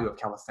the value of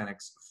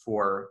calisthenics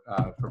for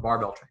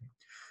barbell training.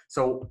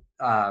 So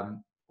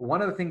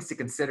one of the things to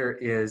consider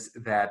is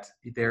that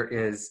there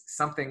is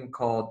something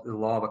called the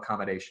law of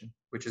accommodation,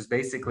 which is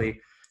basically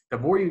the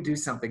more you do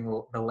something,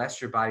 the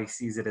less your body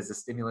sees it as a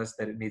stimulus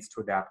that it needs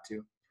to adapt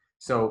to.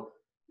 So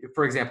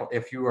for example,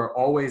 if you are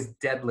always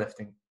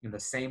deadlifting in the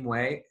same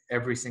way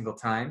every single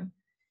time,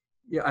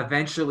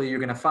 eventually you're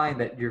going to find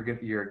that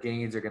your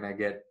gains are going to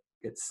get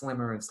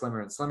slimmer and slimmer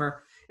and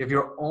slimmer. If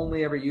you're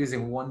only ever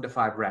using 1 to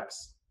 5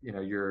 reps,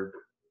 your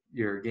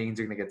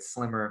gains are going to get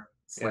slimmer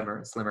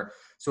and slimmer.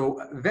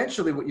 So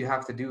eventually what you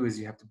have to do is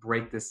you have to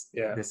break this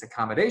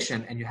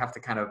accommodation, and you have to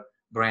kind of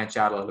branch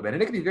out a little bit.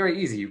 And it can be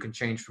very easy. You can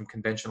change from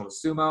conventional to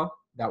sumo.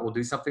 That will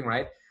do something,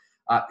 right?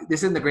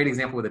 This isn't a great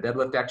example with a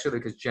deadlift, actually,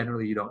 because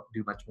generally you don't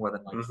do much more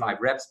than 5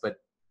 reps. But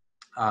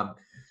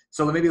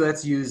so maybe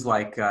let's use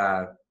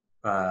squat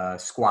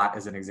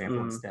as an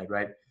example instead,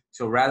 right?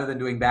 So rather than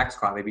doing back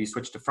squat, maybe you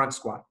switch to front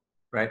squat,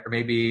 right? Or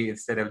maybe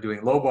instead of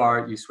doing low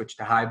bar, you switch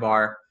to high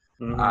bar.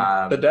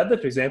 The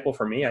deadlift example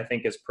for me, I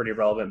think, is pretty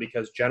relevant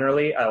because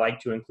generally I like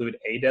to include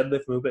a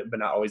deadlift movement, but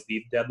not always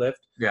the deadlift.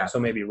 Yeah. So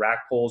maybe rack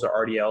pulls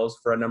or RDLs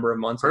for a number of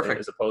months,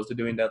 as opposed to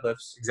doing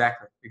deadlifts.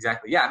 Exactly.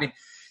 Yeah. I mean,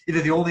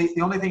 the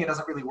only thing it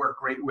doesn't really work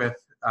great with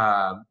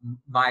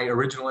my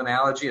original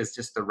analogy is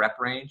just the rep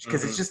range,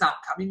 because it's just not.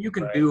 I mean, you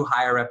can do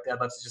higher rep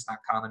deadlifts; it's just not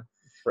common.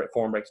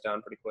 Form breaks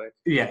down pretty quick.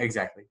 Yeah,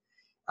 exactly.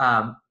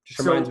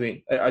 Reminds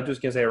me. I was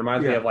just gonna say, it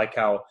reminds me of like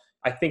how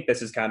I think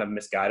this is kind of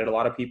misguided a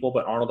lot of people,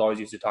 but Arnold always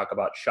used to talk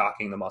about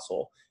shocking the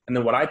muscle. And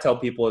then what I tell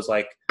people is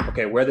like,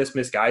 okay, where this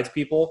misguides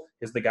people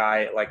is the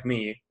guy like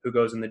me who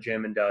goes in the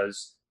gym and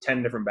does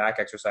 10 different back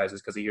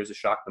exercises because he hears to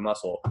shock the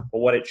muscle. But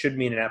what it should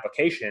mean in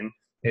application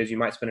is you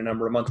might spend a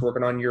number of months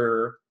working on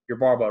your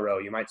barbell row.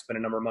 You might spend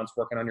a number of months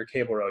working on your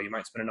cable row. You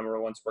might spend a number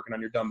of months working on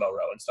your dumbbell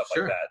row and stuff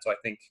like that. So I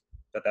think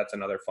that's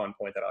another fun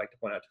point that I like to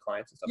point out to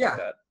clients and stuff like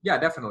that. Yeah,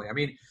 definitely. I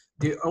mean,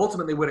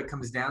 ultimately what it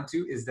comes down to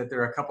is that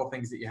there are a couple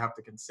things that you have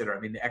to consider. I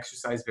mean, the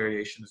exercise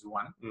variation is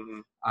one,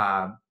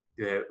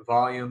 the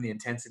volume, the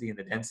intensity, and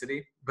the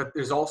density, but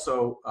there's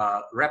also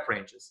rep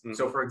ranges.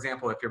 So for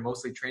example, if you're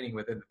mostly training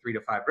within the 3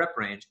 to 5 rep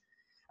range,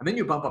 and then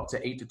you bump up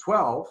to 8 to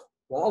 12,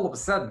 well, all of a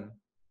sudden,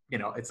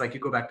 it's like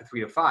you go back to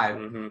 3 to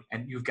 5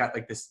 and you've got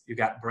you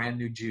got brand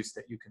new juice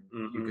that you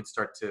can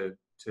start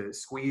to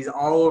squeeze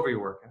all over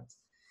your workouts.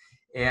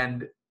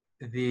 And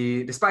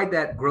despite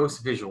that gross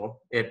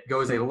visual, it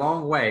goes a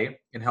long way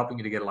in helping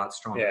you to get a lot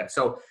stronger.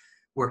 So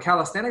Where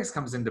calisthenics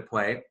comes into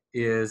play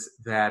is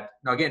that,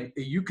 now again,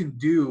 you can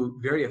do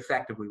very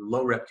effectively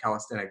low rep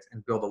calisthenics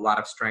and build a lot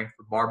of strength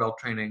with barbell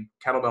training,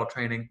 kettlebell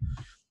training.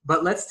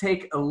 But let's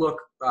take a look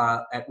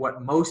at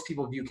what most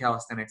people view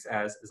calisthenics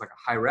as like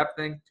a high rep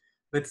thing.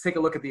 Let's take a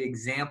look at the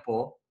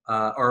example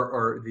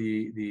or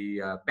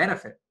the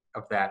benefit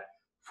of that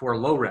for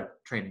low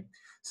rep training.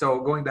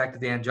 So going back to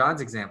Dan John's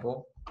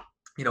example,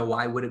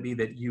 why would it be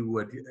that you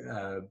would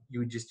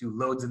just do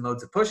loads and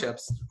loads of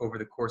push-ups over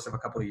the course of a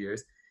couple of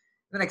years?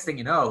 The next thing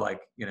you know,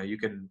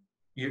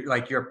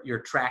 your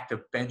tract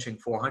of benching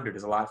 400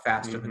 is a lot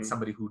faster than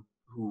somebody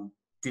who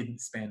didn't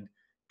spend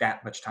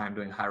that much time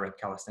doing high rep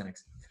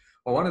calisthenics.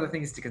 Well, one of the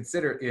things to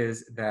consider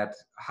is that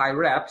high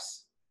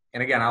reps,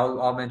 and again,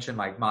 I'll mention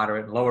like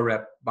moderate and lower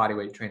rep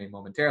bodyweight training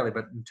momentarily,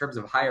 but in terms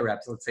of higher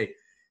reps, let's say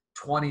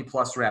 20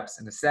 plus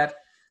reps in a set.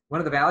 One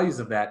of the values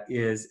of that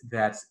is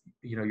that,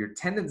 your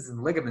tendons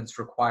and ligaments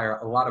require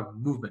a lot of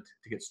movement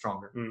to get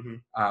stronger.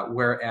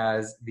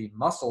 Whereas the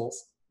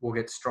muscles will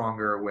get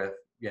stronger with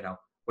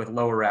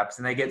lower reps,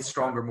 and they get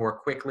stronger more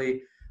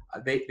quickly.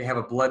 They have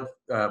a blood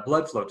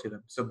flow to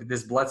them. So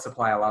this blood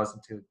supply allows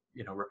them to,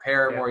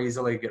 repair more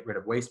easily, get rid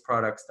of waste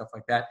products, stuff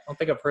like that. I don't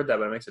think I've heard that,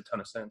 but it makes a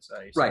ton of sense.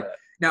 Right.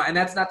 Now, and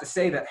that's not to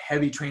say that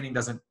heavy training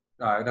doesn't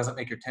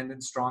make your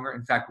tendons stronger.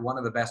 In fact, one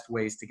of the best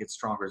ways to get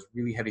stronger is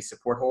really heavy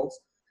support holds.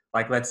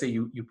 Like, let's say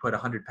you put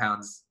 100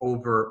 pounds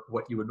over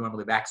what you would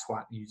normally back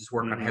squat, and you just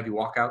work on heavy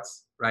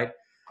walkouts, right?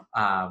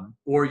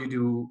 Or you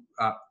do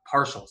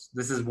partials.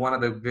 This is one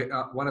of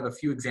the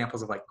few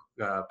examples of like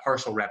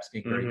partial reps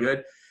being very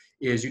good.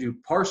 Is you do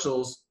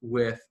partials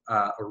with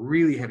a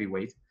really heavy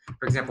weight.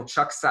 For example,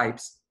 Chuck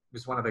Sipes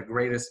was one of the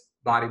greatest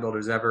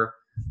bodybuilders ever.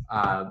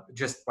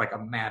 Just like a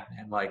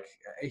madman. Like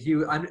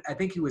I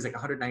think he was like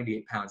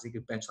 198 pounds. He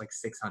could bench like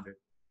 600.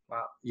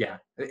 Wow. Yeah.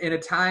 In a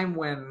time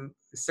when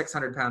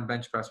 600-pound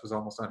bench press was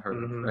almost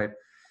unheard of, right?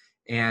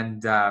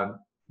 And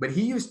but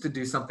he used to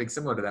do something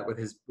similar to that with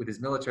his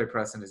military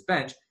press and his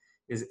bench.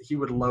 Is he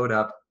would load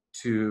up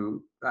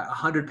to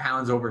 100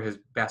 pounds over his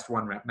best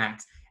 1 rep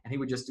max, and he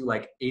would just do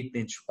like 1/8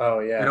 inch.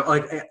 Oh yeah.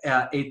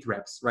 8th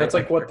reps, right? That's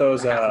like what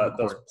those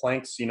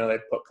planks. They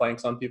put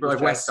planks on people.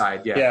 Like West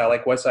Side, yeah. Yeah,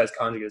 like West Side's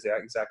conjugates. Yeah,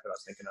 exactly what I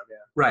was thinking of. Yeah.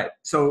 Right.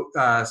 So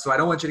I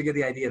don't want you to get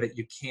the idea that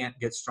you can't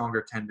get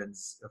stronger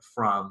tendons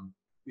from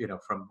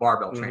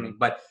barbell training,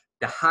 but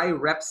the high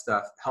rep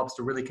stuff helps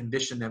to really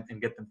condition them and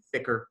get them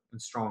thicker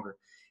and stronger.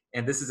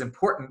 And this is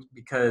important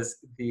because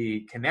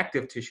the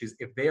connective tissues,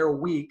 if they are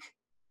weak,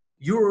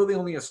 you're really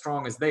only as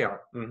strong as they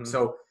are.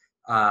 So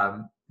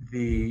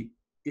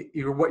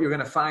what you're going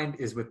to find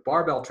is with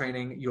barbell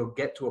training, you'll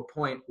get to a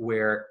point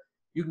where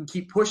you can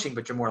keep pushing,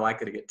 but you're more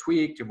likely to get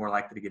tweaked. You're more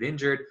likely to get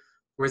injured.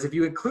 Whereas if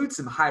you include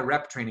some high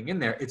rep training in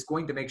there, it's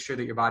going to make sure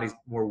that your body's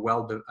more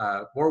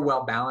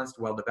well balanced,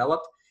 well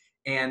developed.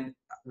 And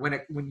when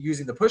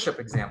using the push-up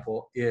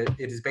example, it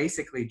is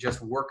basically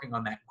just working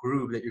on that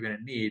groove that you're going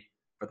to need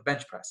for the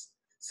bench press.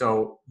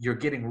 So you're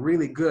getting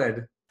really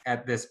good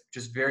at this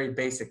just very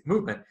basic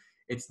movement.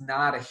 It's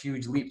not a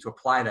huge leap to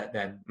apply that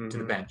then to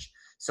the bench.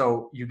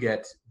 So you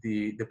get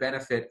the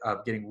benefit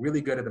of getting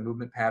really good at the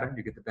movement pattern.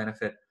 You get the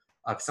benefit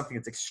of something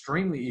that's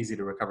extremely easy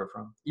to recover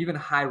from. Even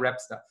high rep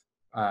stuff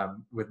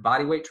with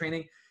body weight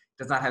training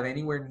does not have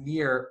anywhere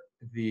near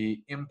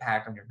the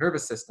impact on your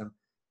nervous system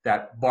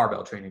that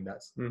barbell training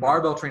does.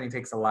 Barbell training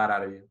takes a lot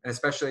out of you, and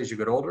especially as you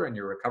get older and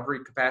your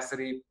recovery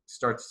capacity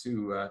starts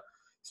to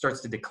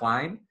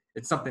decline.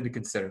 It's something to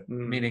consider.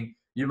 Meaning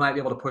you might be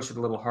able to push it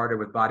a little harder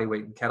with body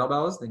weight and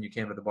kettlebells than you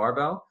can with the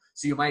barbell.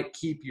 So you might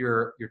keep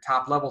your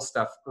top level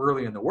stuff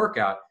early in the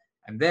workout,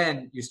 and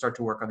then you start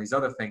to work on these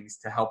other things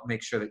to help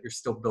make sure that you're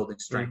still building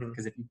strength.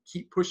 Because if you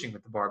keep pushing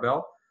with the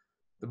barbell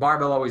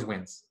always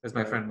wins, as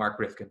my friend Mark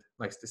Rifkin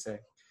likes to say.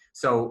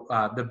 So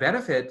the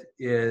benefit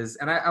is,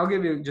 and I'll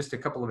give you just a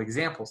couple of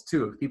examples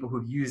too of people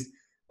who've used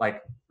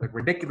like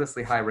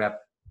ridiculously high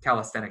rep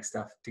calisthenic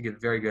stuff to get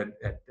very good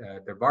at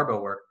their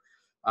barbell work.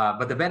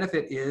 But the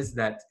benefit is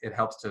that it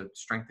helps to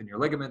strengthen your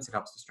ligaments. It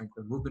helps to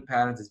strengthen movement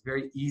patterns. It's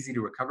very easy to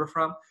recover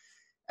from.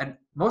 And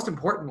most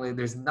importantly,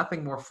 there's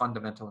nothing more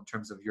fundamental in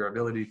terms of your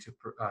ability to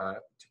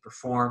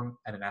perform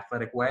in an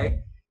athletic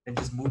way than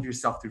just move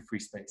yourself through free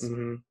space.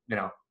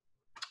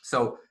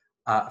 So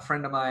a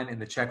friend of mine in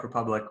the Czech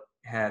Republic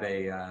had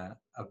a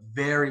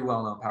very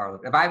well-known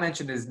powerlifter. If I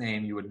mentioned his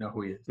name, you would know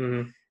who he is.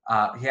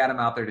 He had him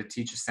out there to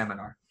teach a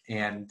seminar,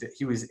 and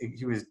he was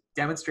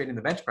demonstrating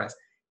the bench press.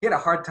 He had a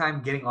hard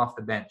time getting off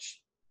the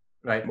bench,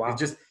 right? Wow.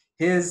 It's just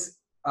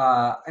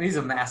and he's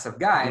a massive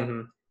guy,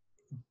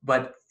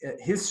 but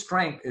his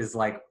strength is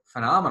like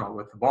phenomenal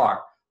with the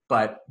bar.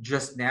 But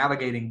just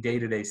navigating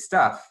day-to-day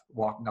stuff,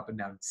 walking up and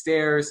down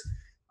stairs,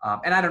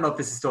 and I don't know if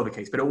this is still the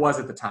case, but it was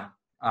at the time.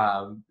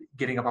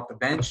 Getting up off the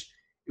bench,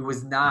 it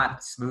was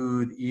not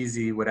smooth,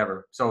 easy,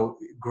 whatever. So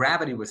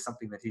gravity was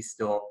something that he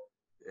still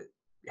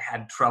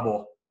had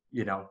trouble,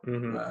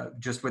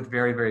 just with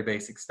very, very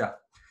basic stuff.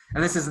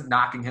 And this isn't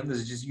knocking him. This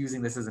is just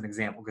using this as an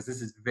example because this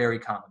is very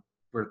common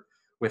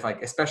with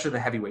like, especially the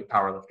heavyweight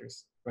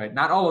powerlifters, right?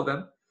 Not all of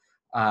them,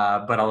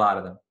 but a lot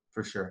of them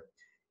for sure.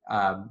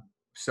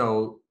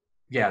 So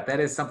yeah, that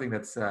is something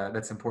that's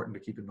important to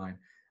keep in mind.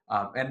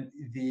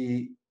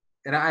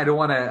 And I don't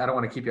want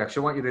to keep you.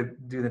 Actually, I want you to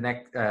do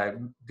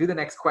the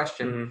next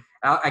question.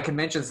 Mm-hmm. I can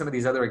mention some of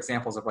these other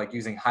examples of like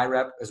using high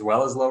rep as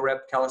well as low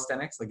rep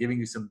calisthenics, like giving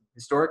you some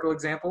historical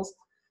examples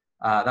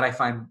that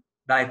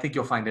I think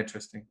you'll find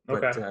interesting.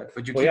 Okay.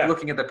 But you keep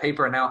looking at the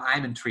paper, and now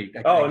I'm intrigued.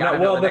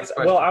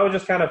 I was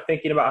just kind of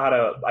thinking about how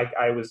to, like,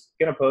 I was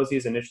going to pose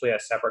these initially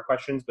as separate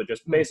questions, but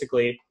just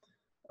basically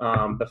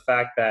the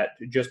fact that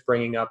just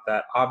bringing up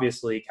that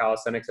obviously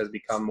calisthenics has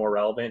become more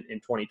relevant in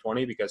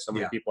 2020 because so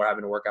many people are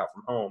having to work out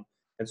from home.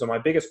 And so my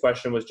biggest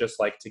question was just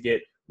like to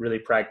get really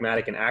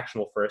pragmatic and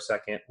actionable for a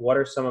second. What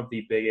are some of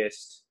the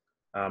biggest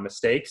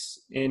mistakes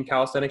in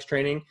calisthenics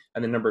training?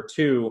 And then number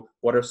two,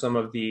 what are some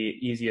of the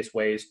easiest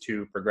ways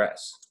to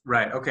progress?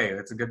 Right. Okay.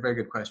 That's a very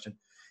good question.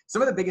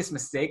 Some of the biggest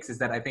mistakes is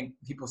that I think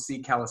people see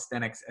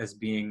calisthenics as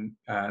being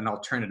an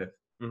alternative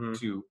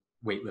to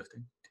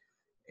weightlifting.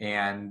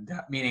 And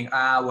meaning,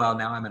 well,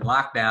 now I'm in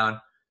lockdown.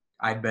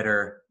 I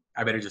better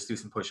just do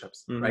some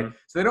push-ups, right?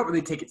 So they don't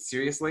really take it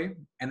seriously,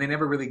 and they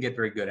never really get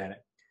very good at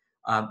it.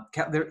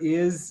 There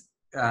is,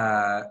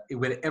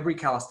 with every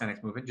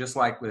calisthenics movement, just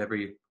like with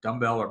every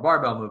dumbbell or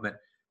barbell movement,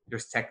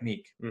 there's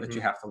technique that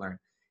you have to learn.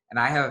 And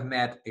I have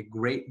met a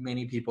great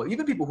many people,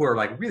 even people who are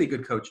like really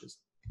good coaches,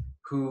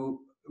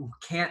 who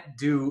can't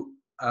do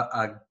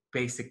a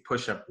basic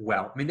push-up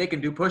well. I mean, they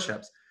can do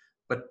push-ups,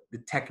 but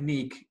the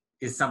technique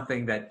is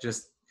something that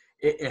just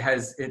it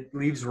has a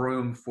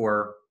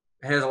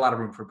lot of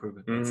room for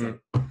improvement.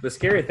 The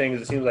scary thing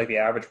is it seems like the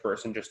average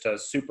person just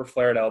does super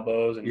flared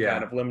elbows and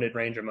kind of limited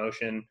range of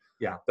motion.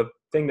 Yeah. The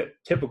thing that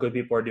typically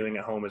people are doing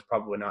at home is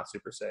probably not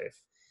super safe.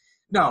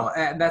 No,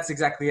 and that's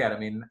exactly it. I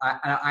mean,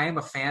 I am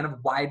a fan of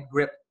wide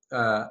grip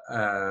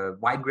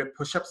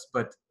push-ups,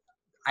 but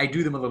I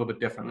do them a little bit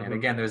differently. And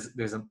again,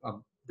 there's some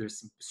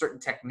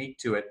certain technique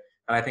to it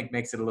that I think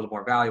makes it a little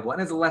more valuable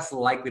and is less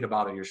likely to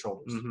bother your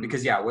shoulders.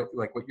 Because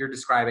what you're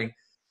describing,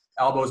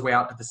 elbows way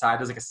out to the side,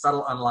 there's like a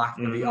subtle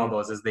unlocking of the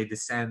elbows as they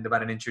descend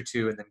about an inch or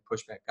two and then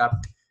push back up.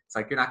 It's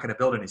like you're not going to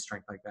build any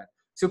strength like that.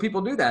 So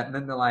people do that, and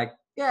then they're like,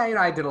 yeah,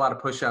 I did a lot of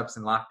push-ups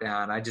in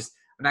lockdown. I'm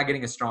not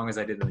getting as strong as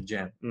I did in the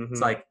gym.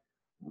 It's like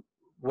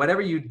whatever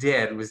you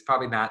did was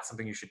probably not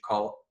something you should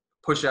call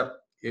push-up.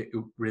 It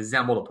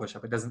resembled a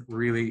push-up. It doesn't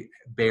really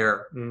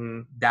bear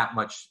that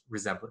much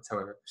resemblance,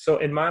 however. So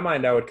in my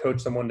mind, I would coach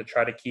someone to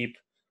try to keep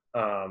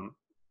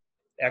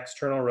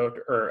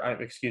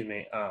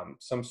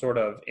some sort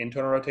of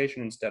internal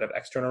rotation instead of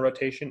external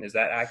rotation. Is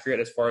that accurate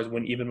as far as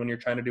even when you're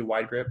trying to do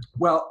wide grip?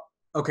 Well,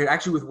 okay.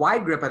 Actually, with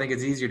wide grip, I think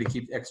it's easier to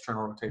keep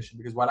external rotation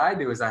because what I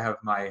do is I point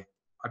my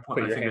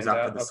fingers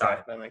out to the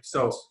side. That makes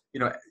sense.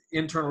 So,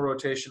 internal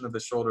rotation of the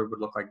shoulder would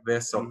look like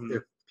this. So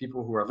if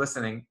people who are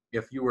listening,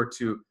 if you were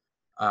to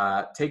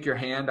take your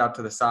hand out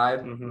to the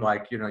side,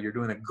 like, you're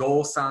doing a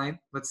goal sign,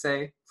 let's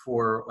say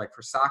for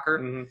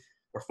soccer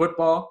or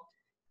football,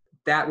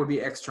 that would be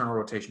external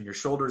rotation. Your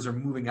shoulders are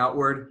moving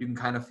outward. You can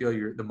kind of feel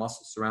the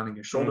muscles surrounding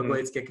your shoulder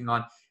blades kicking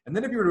on. And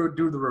then if you were to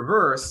do the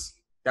reverse,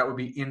 that would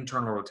be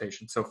internal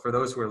rotation. So for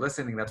those who are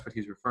listening, that's what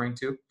he's referring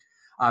to.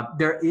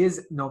 There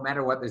is, no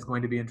matter what, there's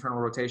going to be internal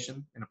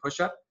rotation in a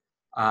push-up.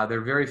 There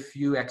are very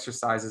few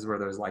exercises where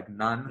there's like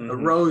none. The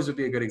rows would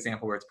be a good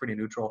example where it's pretty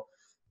neutral.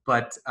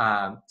 But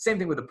same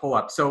thing with the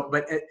pull-up. So,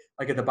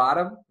 like at the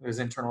bottom, there's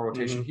internal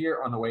rotation here.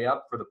 On the way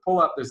up for the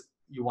pull-up,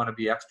 you want to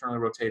be externally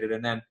rotated.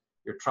 And then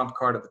your trump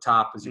card at the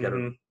top is you got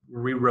to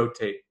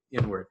re-rotate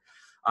inward.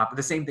 But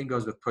the same thing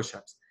goes with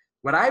push-ups.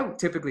 What I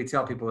typically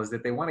tell people is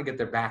that they want to get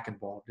their back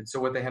involved. And so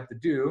what they have to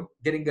do,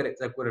 getting good at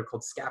like what are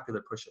called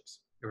scapular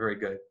push-ups, they're very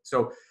good.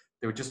 So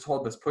they would just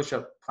hold this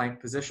push-up plank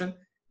position.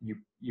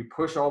 You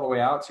push all the way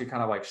out, so you're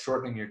kind of like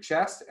shortening your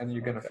chest, and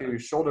you're going to feel your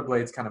shoulder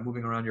blades kind of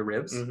moving around your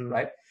ribs,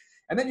 right?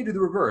 And then you do the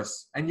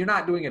reverse, and you're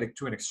not doing it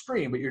to an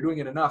extreme, but you're doing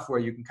it enough where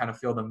you can kind of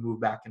feel them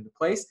move back into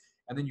place,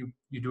 and then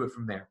you do it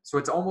from there. So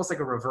it's almost like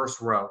a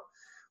reverse row.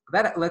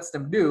 What that lets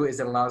them do is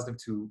it allows them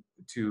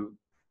to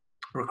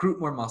recruit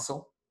more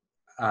muscle,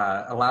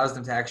 allows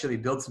them to actually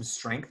build some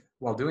strength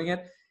while doing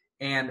it,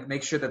 and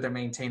make sure that they're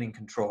maintaining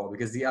control.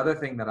 Because the other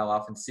thing that I'll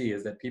often see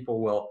is that people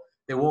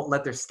won't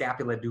let their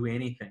scapula do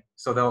anything.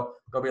 So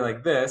they'll be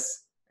like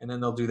this, and then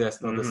they'll do this.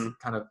 They'll this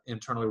kind of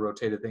internally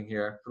rotated thing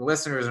here. The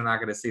listeners are not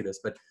going to see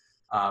this, but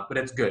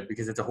it's good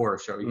because it's a horror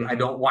show. I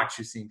don't want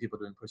you seeing people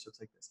doing push-ups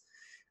like this.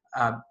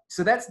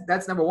 So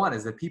that's number one,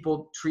 is that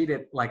people treat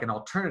it like an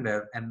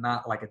alternative and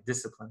not like a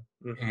discipline.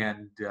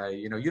 And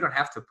you don't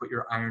have to put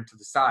your iron to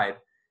the side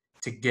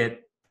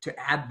to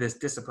add this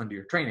discipline to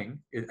your training.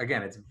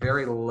 Again, it's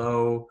very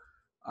low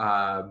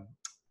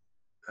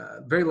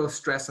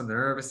stress on the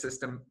nervous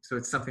system. So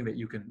it's something that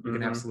you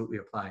can absolutely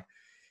apply.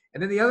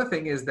 And then the other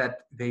thing is that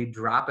they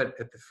drop it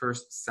at the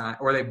first sign,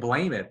 or they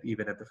blame it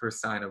even at the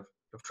first sign of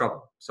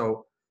trouble.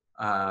 So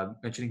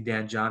mentioning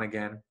Dan John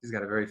again, he's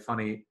got a very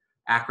funny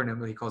acronym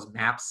that he calls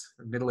MAPS,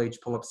 middle-age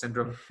pull-up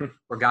syndrome,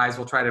 where guys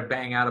will try to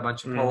bang out a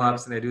bunch of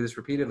pull-ups and they do this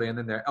repeatedly, and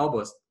then their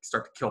elbows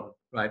start to kill them,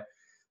 right?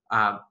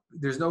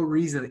 There's no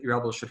reason that your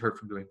elbows should hurt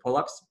from doing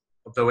pull-ups,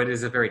 although it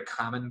is a very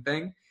common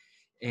thing.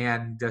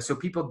 And so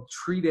people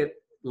treat it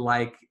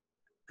like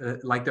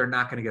they're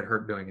not going to get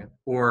hurt doing it,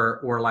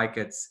 or like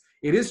it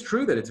is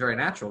true that it's very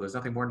natural. There's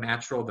nothing more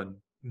natural than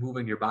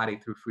moving your body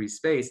through free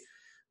space.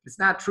 It's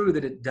not true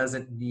that it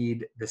doesn't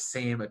need the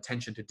same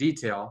attention to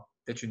detail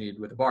that you need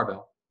with a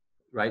barbell,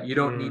 right? You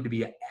don't need to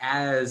be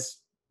as,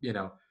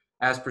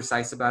 as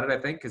precise about it, I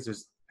think, because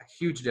there's a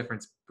huge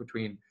difference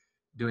between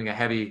doing a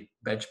heavy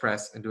bench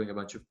press and doing a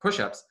bunch of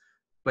push-ups,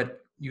 but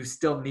you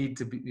still need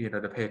to be,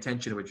 to pay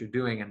attention to what you're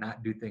doing and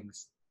not do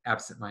things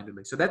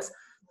absent-mindedly. So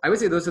I would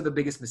say those are the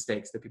biggest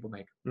mistakes that people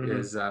make,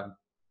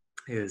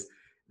 is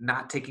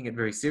not taking it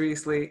very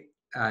seriously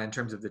in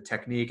terms of the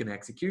technique and the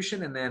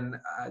execution, and then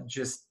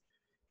just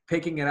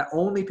picking it.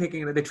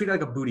 They treat it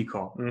like a booty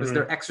call, because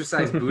their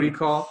exercise booty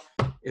call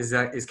is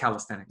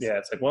calisthenics. Yeah,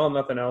 it's like, well,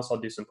 nothing else, I'll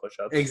do some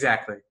push-ups.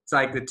 Exactly. It's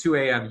like the 2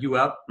 a.m. you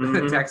up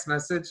text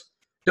message.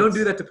 Don't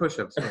do that to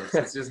push-ups, folks.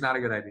 It's just not a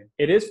good idea.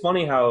 It is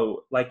funny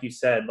how, like you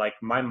said, like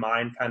my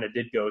mind kind of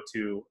did go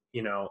to,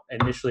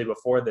 initially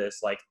before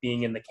this, like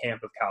being in the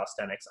camp of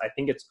calisthenics. I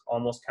think it's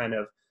almost kind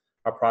of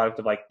a product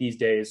of like these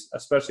days,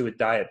 especially with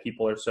diet,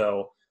 people are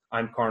so,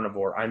 I'm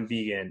carnivore, I'm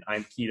vegan,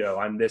 I'm keto,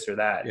 I'm this or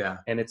that. Yeah.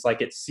 And it's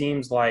like, it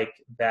seems like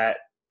that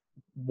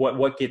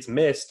what gets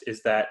missed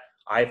is that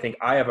I think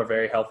I have a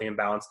very healthy and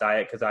balanced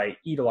diet because I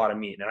eat a lot of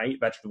meat and I eat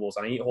vegetables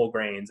and I eat whole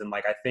grains. And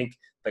like, I think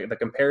the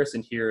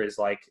comparison here is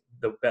like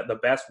the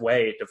best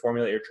way to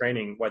formulate your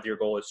training, whether your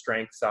goal is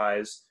strength,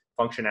 size,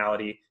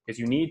 functionality, is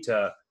you need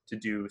to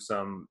do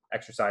some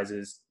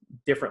exercises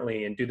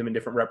differently and do them in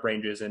different rep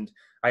ranges. And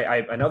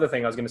another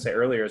thing I was going to say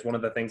earlier is one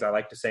of the things I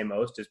like to say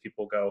most is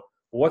people go,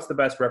 well, what's the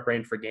best rep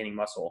range for gaining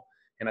muscle?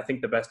 And I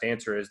think the best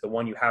answer is the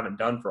one you haven't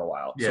done for a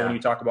while. Yeah. So when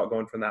you talk about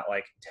going from that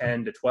like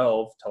 10 to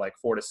 12 to like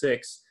 4 to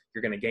 6,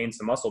 you're going to gain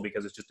some muscle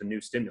because it's just a new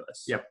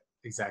stimulus. Yep,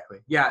 exactly.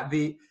 Yeah,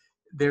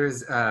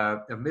 there's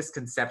a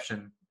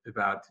misconception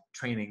about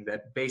training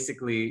that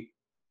basically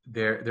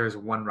there's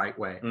one right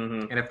way.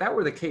 And if that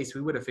were the case,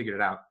 we would have figured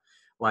it out.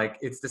 Like,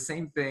 it's the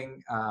same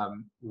thing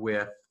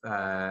with,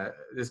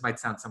 this might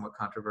sound somewhat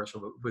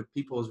controversial, but with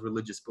people's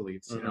religious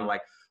beliefs,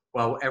 like,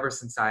 well, ever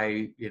since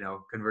I,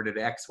 converted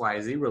to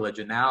XYZ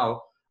religion,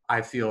 now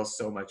I feel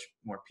so much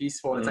more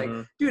peaceful. And it's like,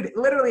 dude,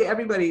 literally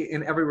everybody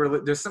in every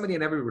religion, there's somebody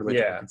in every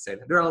religion who can say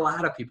that. There are a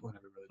lot of people in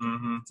every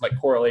religion. It's like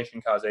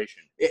correlation,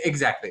 causation.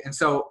 Exactly. And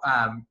so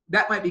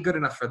that might be good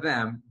enough for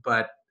them,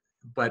 but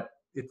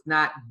it's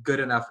not good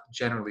enough,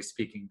 generally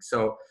speaking.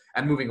 So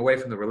I'm moving away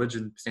from the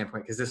religion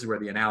standpoint, because this is where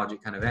the analogy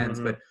kind of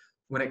ends. But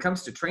when it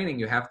comes to training,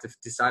 you have to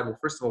decide, well,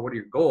 first of all, what are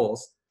your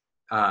goals?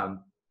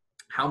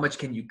 How much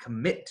can you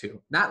commit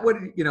to? Not what,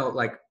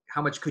 like,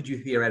 how much could you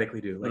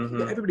theoretically do?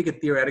 Like, everybody could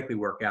theoretically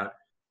work out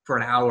for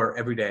an hour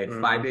every day,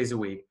 5 days a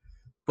week,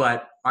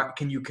 but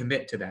can you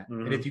commit to that?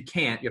 And if you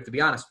can't, you have to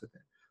be honest with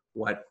it.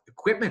 What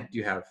equipment do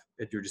you have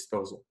at your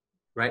disposal,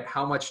 right?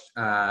 How much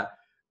are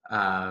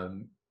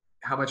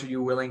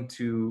you willing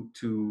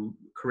to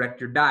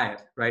correct your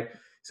diet, right?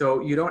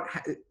 So you don't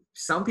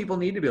some people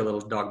need to be a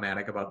little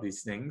dogmatic about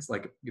these things.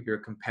 Like, if you're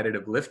a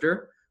competitive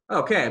lifter,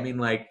 okay, I mean,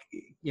 like,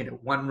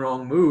 one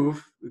wrong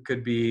move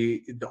could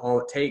be all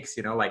it takes,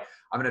 like,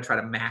 I'm going to try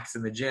to max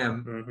in the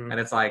gym and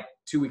it's like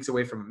 2 weeks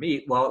away from a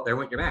meet. Well, there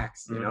went your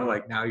max,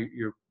 like, now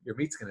your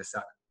meet's going to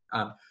suck.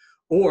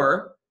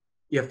 Or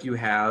if you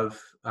have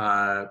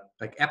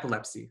like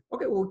epilepsy,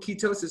 okay, well,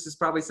 ketosis is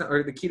probably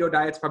or the keto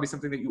diet's probably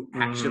something that you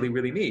actually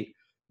really need.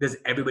 Does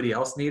everybody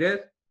else need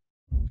it?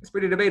 It's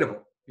pretty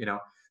debatable,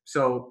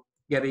 So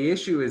yeah, the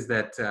issue is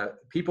that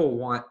people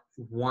want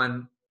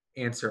one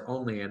answer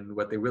only, and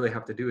what they really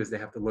have to do is they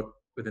have to look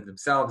within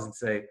themselves and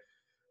say,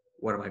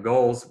 what are my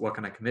goals? What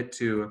can I commit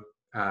to?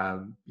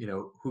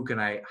 Who can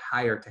I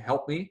hire to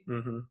help me?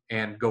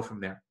 And go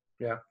from there.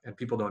 Yeah. And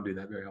people don't do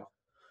that very often.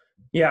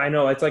 Yeah, I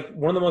know. It's like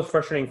one of the most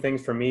frustrating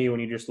things for me when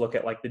you just look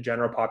at like the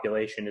general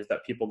population is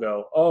that people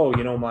go, oh,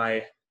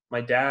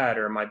 my dad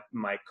or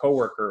my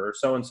coworker or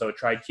so-and-so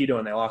tried keto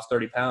and they lost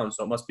 30 pounds.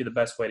 So it must be the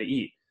best way to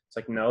eat. It's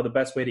like, no, the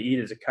best way to eat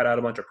is to cut out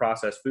a bunch of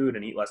processed food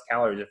and eat less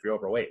calories if you're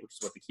overweight, which is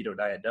what the keto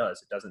diet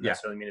does. It doesn't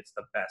necessarily mean it's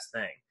the best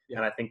thing. Yeah.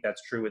 And I think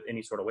that's true with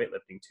any sort of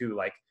weightlifting too.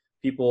 Like,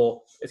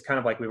 people, it's kind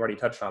of like we've already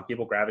touched on,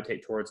 people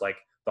gravitate towards like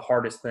the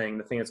hardest thing,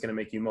 the thing that's going to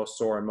make you most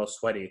sore and most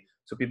sweaty.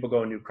 So people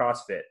go and do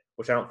CrossFit,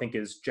 which I don't think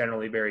is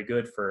generally very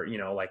good for,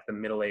 like the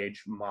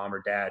middle-aged mom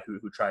or dad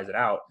who tries it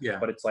out. Yeah.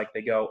 But it's like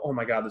they go, oh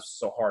my God, this is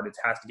so hard. It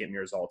has to get me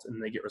results. And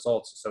then they get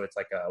results. So it's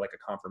like a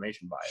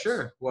confirmation bias.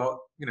 Sure.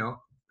 Well,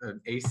 an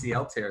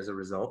ACL tear as a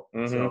result.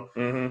 So,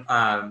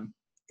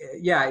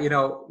 yeah,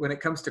 when it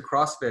comes to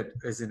CrossFit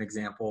as an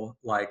example,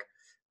 like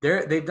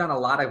they've done a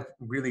lot of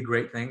really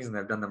great things and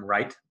they've done them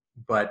right.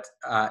 But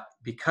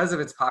because of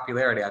its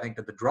popularity, I think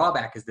that the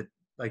drawback is that,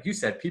 like you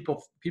said,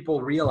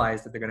 people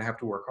realize that they're going to have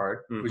to work hard,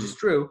 which is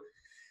true.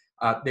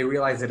 They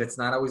realize that it's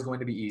not always going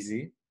to be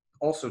easy.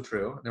 Also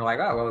true. And they're like,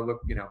 oh, well,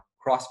 look,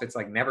 CrossFit's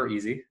like never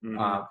easy.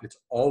 It's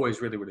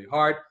always really, really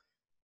hard.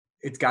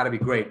 It's got to be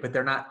great, but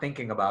they're not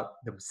thinking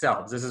about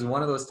themselves. This is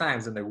one of those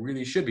times when they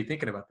really should be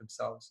thinking about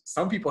themselves.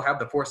 Some people have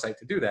the foresight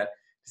to do that.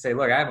 to say,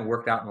 look, I haven't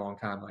worked out in a long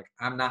time. Like,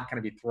 I'm not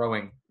going to be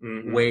throwing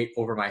Mm-hmm. weight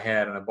over my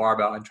head on a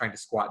barbell and trying to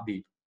squat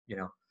deep. You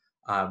know,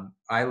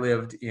 I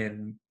lived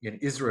in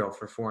Israel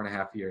for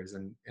 4.5 years,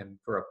 and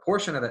for a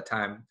portion of that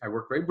time, I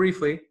worked very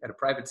briefly at a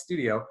private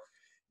studio.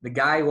 The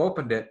guy who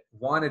opened it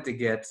wanted to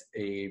get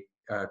a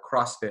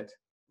CrossFit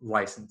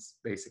license,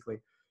 basically,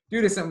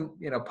 due to some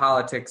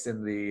politics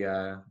in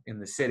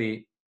the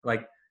city,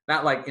 like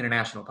not like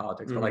international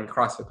politics, but like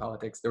CrossFit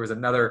politics. There was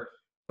another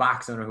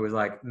box owner who was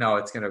like, no,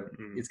 it's gonna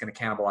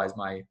cannibalize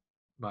my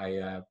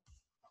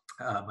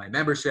my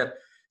membership.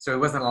 So he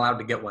wasn't allowed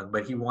to get one,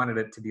 but he wanted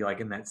it to be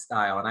like in that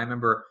style. And I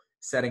remember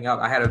setting up,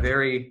 I had a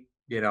very,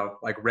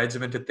 like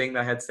regimented thing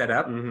that I had set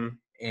up.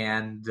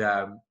 And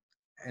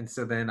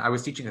so then I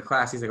was teaching a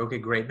class. He's like, okay,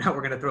 great. Now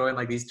we're going to throw in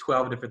like these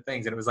 12 different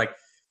things. And it was like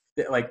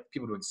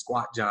people doing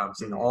squat jumps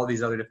and all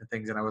these other different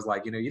things. And I was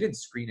like, you didn't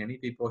screen any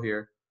people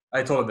here.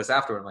 I told him this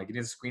afterward. I'm like, you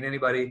didn't screen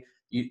anybody.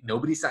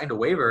 Nobody signed a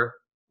waiver.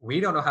 We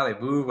don't know how they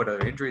move, what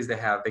other injuries they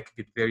have. They could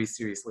get very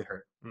seriously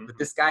hurt. But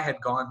this guy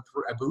had gone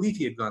through, I believe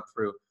he had gone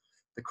through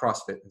the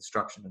CrossFit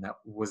instruction, and that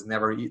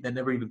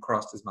never even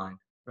crossed his mind,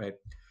 right?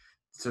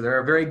 So there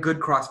are very good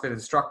CrossFit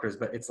instructors,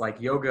 but it's like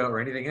yoga or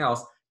anything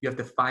else. You have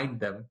to find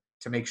them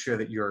to make sure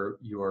that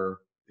your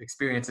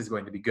experience is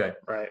going to be good,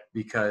 right?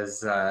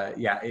 Because I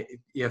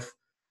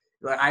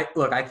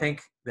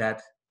think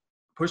that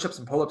push-ups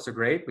and pull-ups are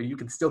great, but you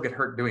can still get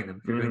hurt doing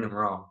them if you're doing them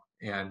wrong.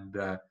 And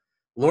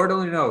Lord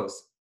only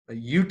knows.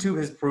 YouTube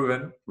has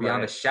proven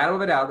beyond a shadow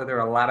of a doubt that there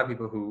are a lot of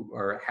people who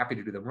are happy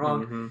to do them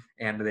wrong,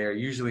 and they are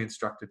usually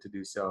instructed to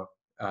do so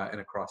in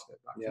a CrossFit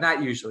box.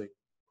 Not usually,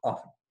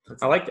 often.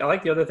 I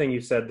like the other thing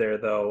you said there,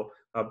 though,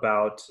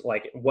 about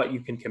like what you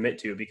can commit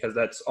to, because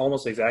that's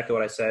almost exactly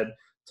what I said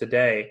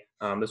today.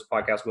 This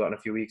podcast will go out in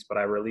a few weeks, but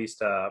I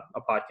released a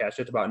podcast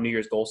just about New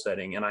Year's goal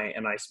setting, and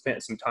I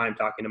spent some time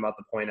talking about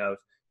the point of,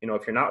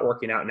 if you're not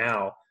working out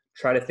now,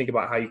 try to think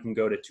about how you can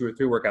go to 2 or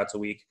 3 workouts a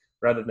week,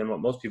 rather than what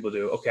most people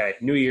do. Okay,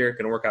 New Year,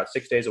 going to work out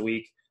 6 days a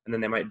week, and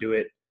then they might do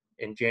it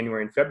in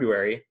January and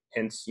February.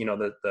 Hence,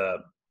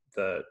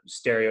 the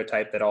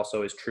stereotype that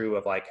also is true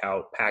of like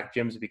how packed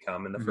gyms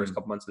become in the first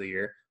couple months of the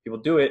year. People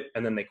do it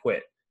and then they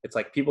quit. It's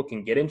like people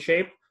can get in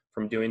shape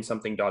from doing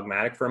something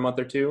dogmatic for a month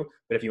or two,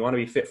 but if you want to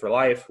be fit for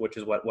life, which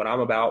is what I'm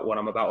about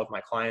with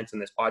my clients in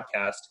this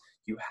podcast,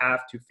 you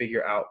have to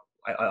figure out,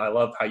 I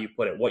love how you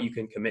put it, what you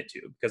can commit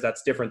to, because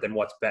that's different than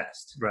what's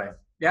best. Right.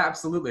 Yeah,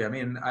 absolutely. I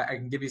mean, I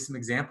can give you some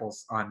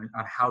examples on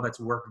how that's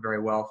worked very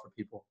well for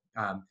people.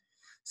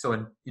 So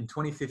in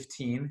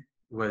 2015,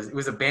 it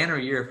was a banner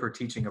year for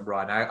teaching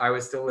abroad. I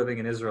was still living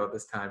in Israel at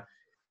this time.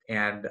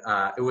 And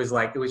it was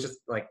just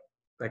like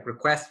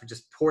requests were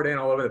just poured in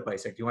all over the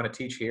place. Like, do you want to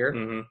teach here?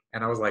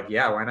 And I was like,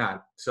 yeah, why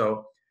not?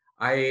 So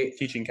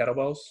teaching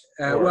kettlebells?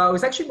 Well, it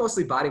was actually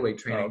mostly bodyweight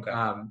training. Oh,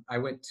 okay.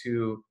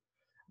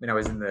 I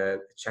was in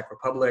the Czech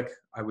Republic.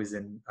 I was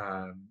in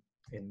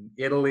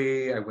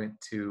Italy. I went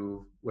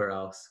to where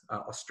else?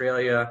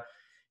 Australia,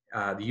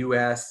 the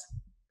U.S.,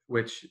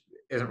 which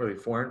isn't really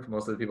foreign for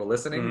most of the people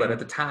listening, but at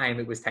the time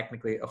it was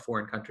technically a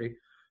foreign country,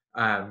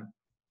 or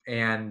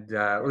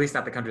at least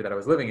not the country that I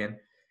was living in.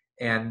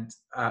 And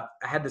I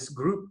had this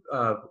group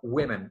of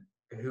women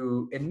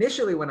who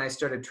initially, when I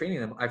started training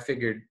them, I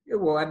figured,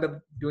 we'll end up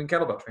doing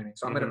kettlebell training.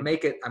 So I'm going to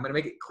make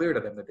it clear to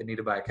them that they need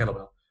to buy a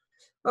kettlebell.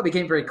 Well, it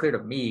became very clear to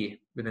me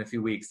within a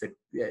few weeks that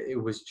it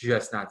was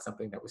just not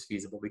something that was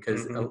feasible,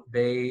 because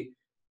they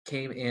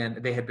came in,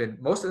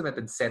 most of them had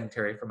been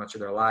sedentary for much of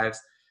their lives.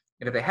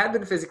 And if they had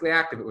been physically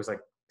active, it was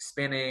like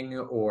spinning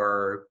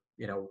or,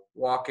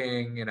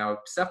 walking,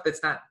 stuff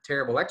that's not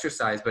terrible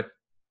exercise, but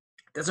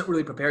doesn't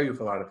really prepare you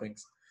for a lot of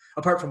things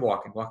apart from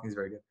walking. Walking is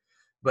very good.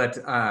 But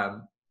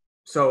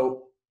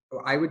so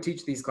I would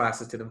teach these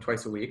classes to them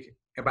twice a week,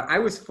 but I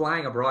was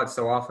flying abroad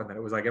so often that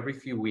it was like every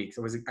few weeks.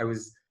 I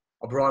was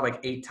abroad like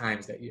 8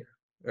 times that year.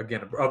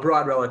 Again,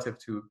 abroad relative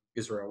to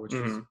Israel, which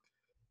is,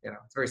 it's a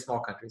very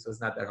small country, so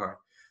it's not that hard.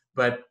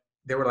 But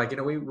they were like,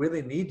 we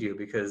really need you,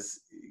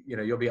 because,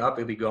 you'll be up,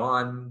 you'll be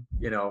gone,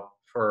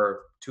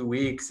 for 2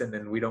 weeks, and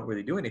then we don't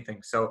really do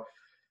anything. So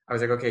I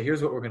was like, okay,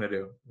 here's what we're going to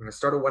do. We're going to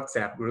start a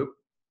WhatsApp group,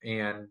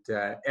 and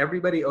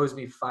everybody owes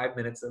me 5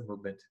 minutes of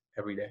movement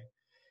every day.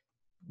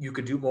 You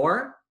could do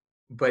more,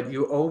 but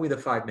you owe me the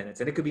 5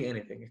 minutes, and it could be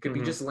anything. It could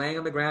be just laying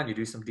on the ground, you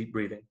do some deep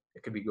breathing.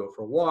 It could be go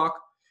for a walk.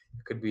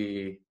 It could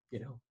be,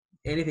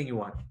 anything you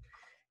want.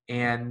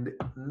 And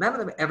none of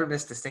them ever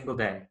missed a single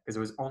day, because it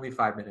was only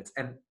 5 minutes.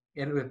 And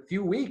in a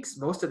few weeks,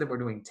 most of them were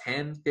doing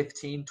 10,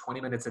 15,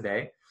 20 minutes a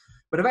day.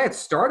 But if I had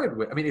started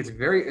with, it's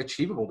very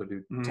achievable to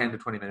do 10 to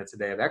 20 minutes a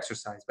day of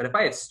exercise. But if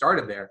I had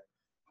started there,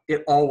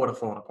 it all would have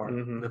fallen apart.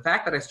 The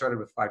fact that I started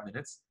with 5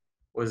 minutes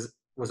was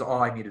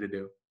all I needed to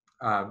do.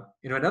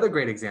 Another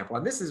great example,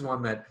 and this is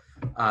one that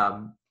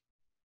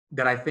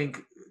that I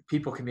think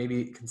people can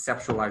maybe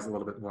conceptualize a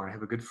little bit more. I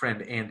have a good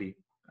friend, Andy,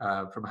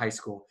 from high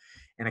school.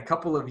 And a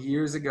couple of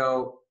years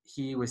ago,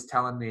 he was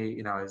telling me,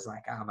 he was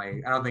like,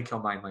 I don't think he'll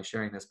mind my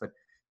sharing this, but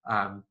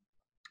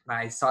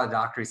I saw a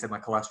doctor. He said my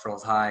cholesterol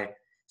is high,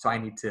 so I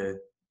need to,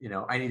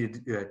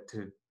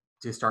 to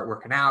to start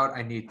working out.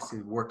 I need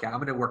to work out. I'm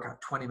going to work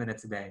out 20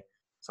 minutes a day.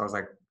 So I was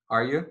like,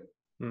 are you?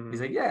 Mm-hmm.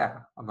 He's like, yeah.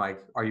 I'm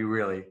like, are you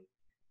really?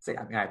 He's like,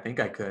 I mean, I think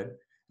I could.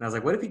 And I was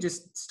like, what if you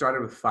just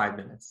started with 5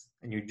 minutes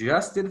and you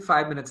just did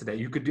 5 minutes a day?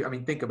 You could do, I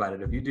mean, think about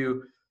it. If you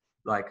do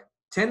like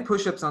 10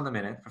 push-ups on the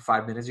minute for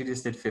 5 minutes, you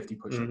just did 50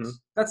 push-ups.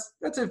 Mm-hmm.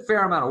 That's a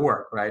fair amount of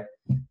work, right?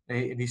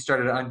 And he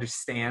started to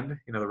understand,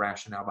 the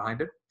rationale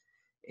behind it.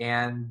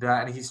 And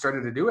he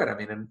started to do it. I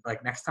mean, and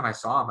like next time I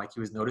saw him, like he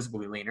was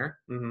noticeably leaner,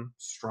 Mm-hmm.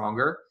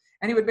 stronger,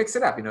 and he would mix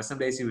it up. Some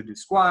days he would do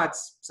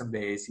squats, some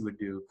days he would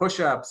do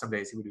push-ups, some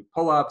days he would do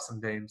pull-ups,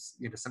 sometimes,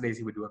 some days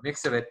he would do a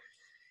mix of it.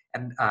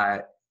 And,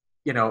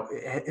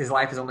 his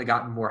life has only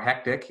gotten more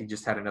hectic. He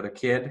just had another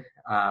kid.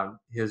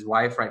 His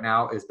wife right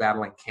now is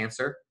battling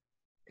cancer,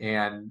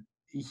 and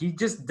he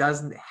just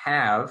doesn't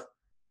have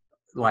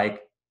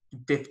like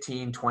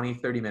 15, 20,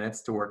 30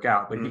 minutes to work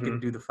out, but he can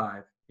do the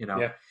 5,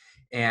 Yeah.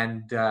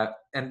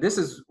 and this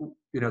is,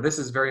 this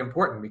is very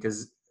important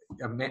because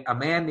a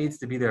man needs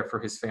to be there for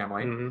his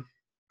family,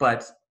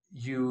 but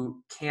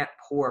you can't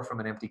pour from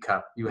an empty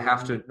cup. You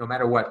have to, no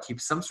matter what,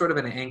 keep some sort of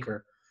an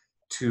anchor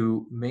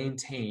to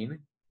maintain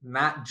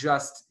not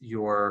just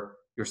your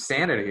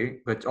sanity,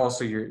 but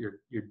also your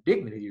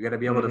dignity. You got to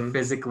be able to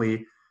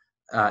physically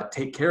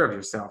take care of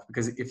yourself,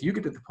 because if you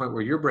get to the point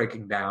where you're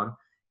breaking down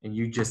and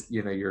you just,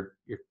 you're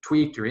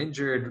tweaked, you're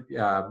injured,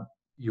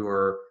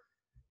 you're,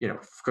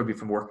 could be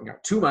from working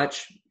out too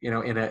much,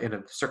 in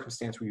a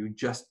circumstance where you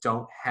just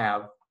don't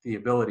have the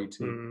ability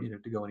to,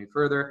 to go any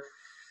further,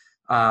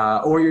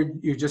 or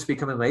you're just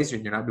becoming lazy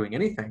and you're not doing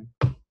anything.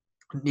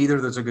 Neither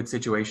of those are good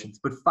situations.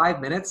 But 5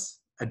 minutes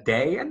a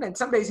day, and then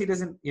some days he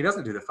doesn't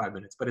do the 5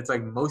 minutes, but it's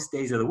like most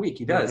days of the week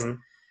he does.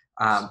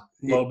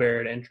 Low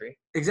barrier to entry.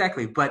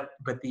 Exactly, but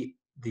the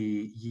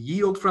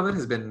yield from it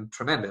has been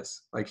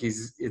tremendous. Like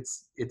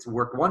it's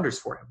worked wonders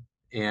for him,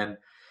 and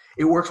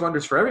it works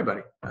wonders for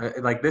everybody.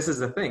 Like this is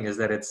the thing, is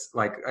that it's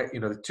like,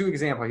 the 2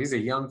 examples. He's a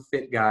young,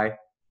 fit guy,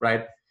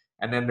 right?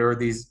 And then there are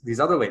these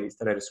other ladies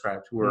that I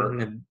described who are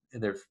in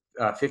their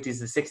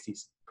 50s and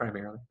 60s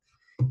primarily.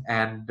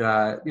 And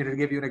to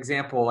give you an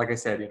example, like I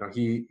said,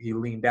 he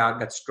leaned out,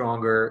 got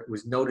stronger,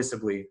 was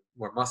noticeably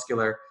more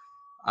muscular.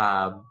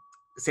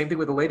 Same thing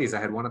with the ladies. I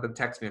had one of them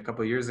text me a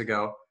couple of years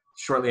ago,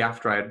 shortly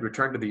after I had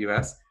returned to the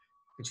U.S.,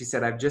 and she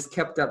said, I've just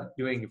kept up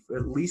doing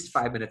at least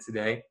 5 minutes a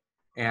day,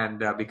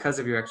 and because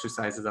of your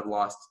exercises, I've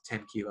lost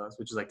 10 kilos,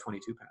 which is like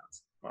 22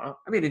 pounds. Wow.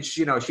 I mean, and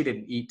she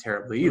didn't eat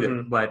terribly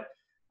either, but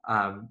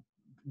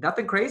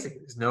nothing crazy.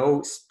 There's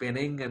no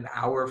spinning an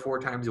hour 4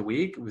 times a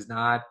week. It was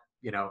not,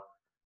 it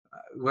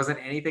wasn't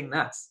anything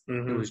nuts.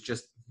 It was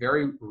just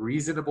very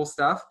reasonable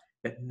stuff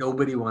that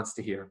nobody wants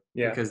to hear,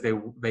 because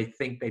they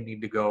think they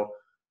need to go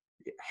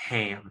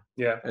ham,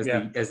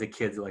 as the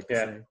kids like to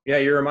say. Yeah,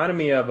 you reminded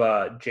me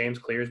of James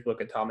Clear's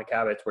book, Atomic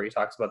Habits, where he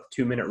talks about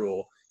the 2-minute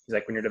rule. He's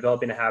like, when you're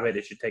developing a habit,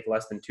 it should take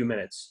less than 2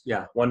 minutes.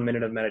 1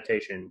 minute of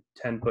meditation,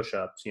 10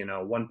 push-ups,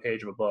 1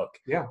 page of a book.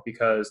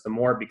 Because the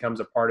more it becomes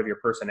a part of your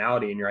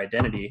personality and your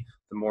identity,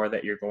 the more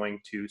that you're going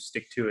to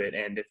stick to it.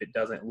 And if it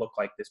doesn't look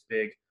like this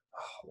big,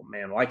 oh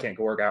man, well, I can't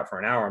go work out for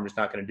an hour, I'm just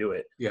not going to do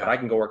it. But I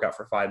can go work out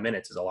for 5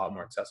 minutes is a lot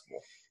more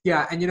accessible.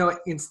 Yeah, and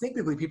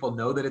instinctively people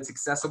know that it's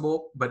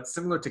accessible, but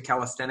similar to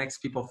calisthenics,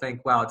 people think,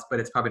 well, it's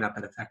probably not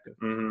that effective,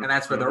 and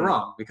that's where they're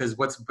wrong. Because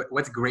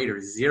what's greater,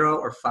 0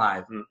 or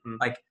 5?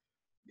 Like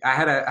I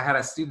had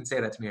a student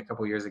say that to me a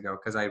couple of years ago,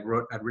 because I'd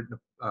written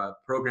a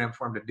program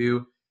for him to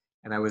do,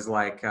 and I was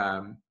like,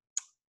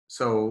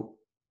 so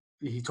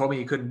he told me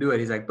he couldn't do it.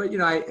 He's like, but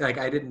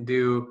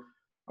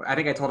I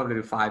think I told him to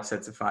do 5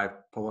 sets of 5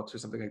 pull-ups or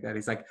something like that.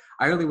 He's like,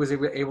 I only was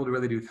able to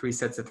really do 3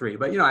 sets of 3.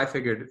 But, I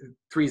figured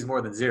 3 is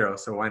more than 0,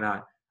 so why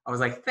not? I was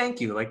like,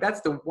 thank you. Like,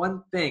 that's the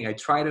one thing I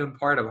try to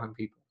impart upon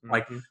people.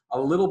 Like, a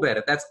little bit.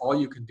 If that's all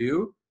you can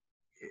do,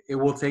 it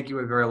will take you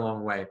a very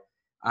long way.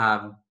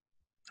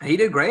 He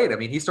did great. I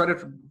mean, he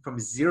started from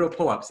 0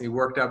 pull-ups. He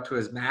worked up to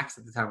his max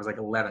at the time was like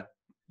 11.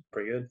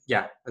 Pretty good.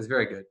 Yeah, it was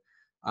very good.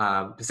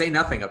 To say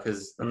nothing of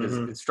his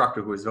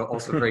instructor, who was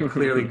also very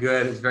clearly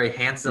good. Is very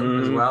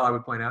handsome as well, I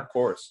would point out. Of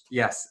course.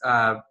 Yes.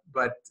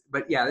 But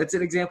yeah, it's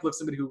an example of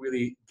somebody who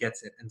really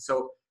gets it. And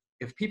so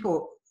if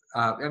people,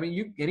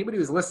 anybody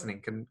who's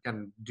listening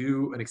can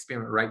do an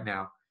experiment right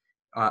now,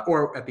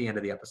 or at the end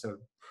of the episode,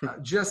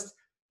 just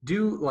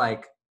do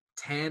like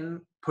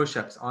 10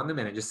 push-ups on the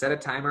minute. Just set a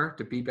timer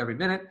to beep every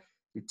minute.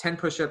 Do 10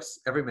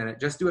 push-ups every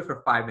minute. Just do it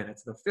for 5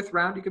 minutes. The 5th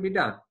round, you can be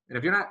done. And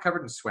if you're not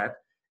covered in sweat,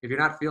 if you're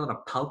not feeling a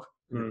pump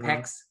in the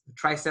pecs, the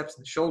triceps,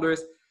 and the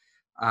shoulders,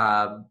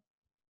 then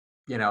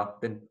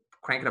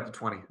crank it up to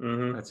 20.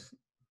 Let's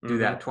do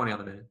that, 20 on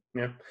the minute.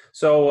 Yeah.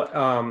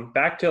 So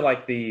back to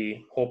like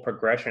the whole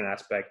progression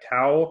aspect,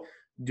 how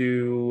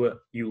do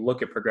you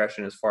look at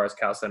progression as far as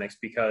calisthenics?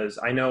 Because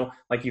I know,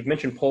 like you've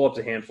mentioned pull-ups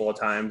a handful of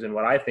times, and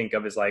what I think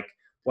of is like,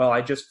 well,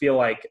 I just feel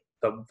like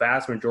the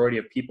vast majority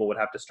of people would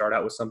have to start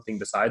out with something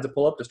besides a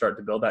pull-up to start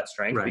to build that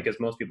strength, because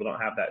most people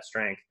don't have that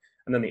strength.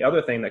 And then the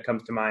other thing that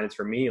comes to mind is,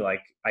 for me, like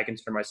I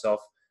consider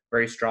myself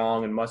very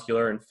strong and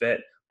muscular and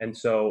fit. And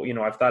so,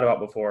 I've thought about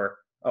before,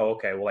 oh,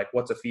 okay, well, like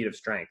what's a feat of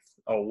strength?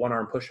 one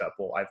arm push up.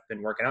 Well, I've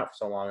been working out for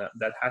so long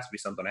that has to be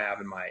something I have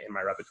in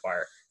my repertoire.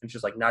 And it's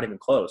just like not even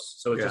close.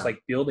 So it's just like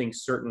building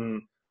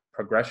certain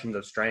progressions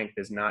of strength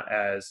is not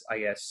as, I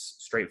guess,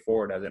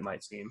 straightforward as it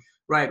might seem.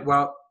 Right.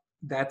 Well,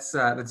 that's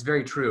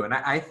very true. And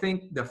I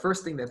think the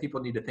first thing that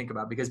people need to think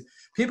about, because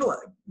people,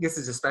 this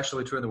is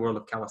especially true in the world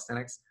of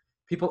calisthenics,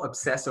 people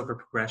obsess over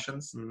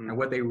progressions, and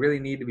what they really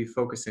need to be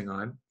focusing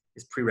on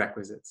is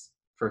prerequisites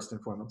first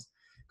and foremost.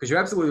 Because you're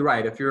absolutely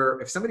right.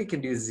 If somebody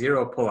can do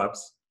 0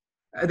 pull-ups,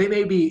 they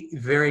may be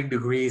varying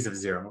degrees of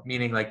 0,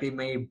 meaning like they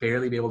may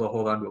barely be able to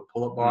hold on to a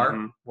pull-up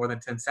bar more than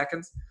 10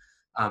 seconds.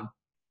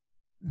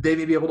 They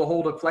may be able to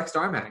hold a flexed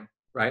arm hang,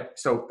 right?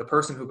 So the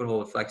person who can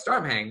hold a flexed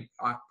arm hang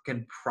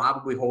can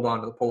probably hold on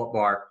to the pull-up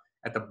bar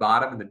at the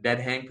bottom in the dead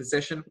hang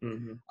position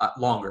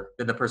longer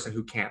than the person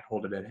who can't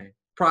hold a dead hang.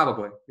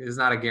 Probably. It is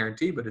not a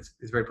guarantee, but it's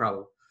very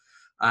probable.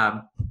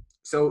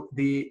 So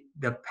the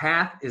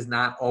path is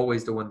not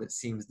always the one that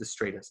seems the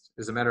straightest.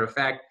 As a matter of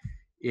fact,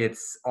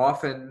 it's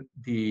often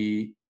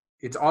the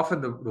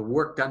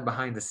work done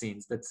behind the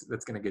scenes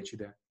that's going to get you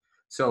there.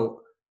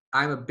 So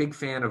I'm a big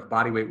fan of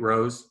bodyweight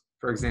rows,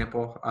 for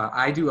example.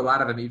 I do a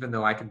lot of them, even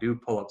though I can do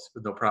pull-ups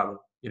with no problem.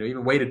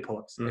 Even weighted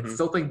pull-ups. I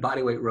still think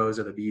bodyweight rows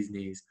are the bee's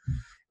knees.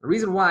 The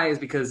reason why is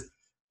because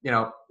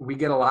we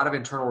get a lot of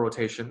internal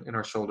rotation in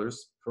our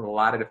shoulders for a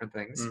lot of different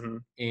things.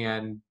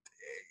 And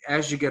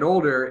as you get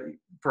older,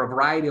 for a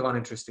variety of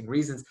uninteresting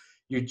reasons,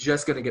 you're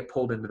just going to get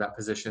pulled into that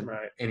position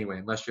anyway,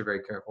 unless you're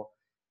very careful,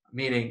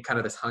 meaning kind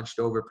of this hunched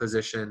over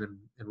position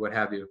and what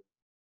have you.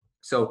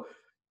 So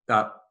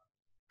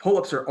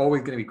pull-ups are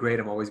always going to be great.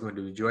 I'm always going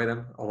to enjoy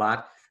them a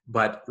lot.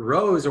 But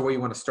rows are where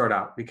you want to start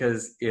out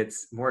because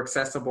it's more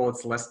accessible,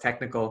 it's less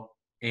technical,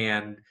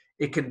 and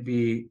it can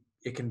be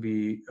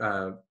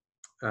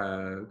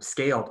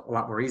scaled a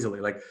lot more easily.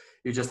 Like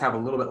you just have a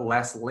little bit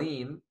less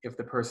lean if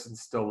the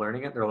person's still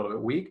learning it. They're a little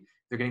bit weak.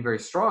 They're getting very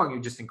strong. You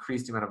just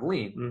increase the amount of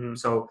lean.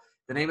 So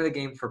the name of the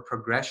game for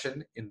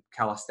progression in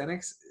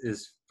calisthenics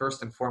is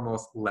first and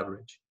foremost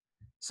leverage.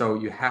 So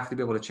you have to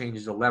be able to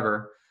change the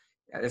lever.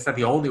 It's not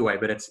the only way,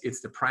 but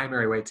it's the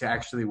primary way to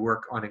actually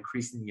work on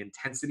increasing the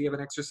intensity of an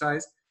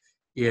exercise.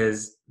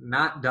 Is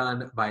not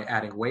done by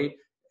adding weight.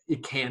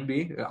 It can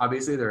be,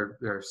 obviously there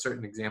are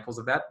certain examples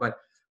of that, but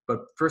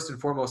first and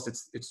foremost,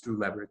 it's through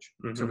leverage.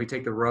 So if we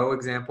take the row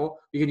example,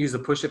 you can use the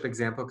push-up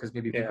example because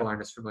maybe people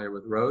aren't as familiar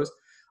with rows.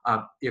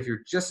 If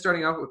you're just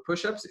starting out with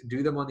push-ups,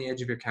 do them on the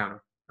edge of your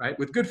counter, right?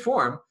 With good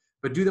form,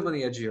 but do them on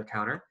the edge of your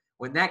counter.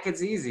 When that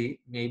gets easy,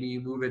 maybe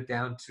you move it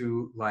down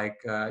to like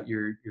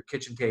your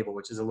kitchen table,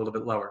 which is a little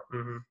bit lower.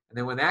 And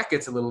then when that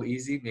gets a little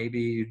easy, maybe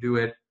you do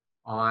it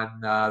on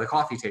the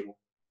coffee table,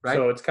 right?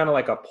 So it's kind of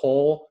like a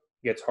pull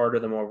gets harder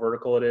the more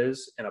vertical it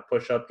is, and a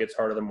push-up gets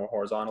harder the more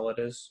horizontal it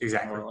is.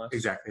 Exactly.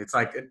 Exactly. It's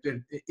like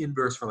an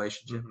inverse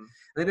relationship. And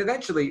then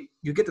eventually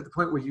you get to the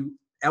point where you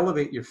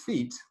elevate your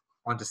feet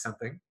onto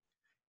something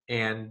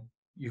and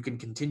you can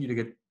continue to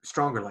get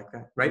stronger like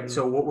that, right?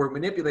 So what we're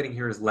manipulating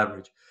here is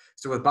leverage.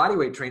 So with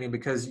bodyweight training,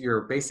 because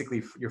you're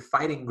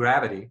fighting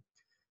gravity,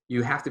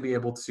 you have to be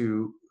able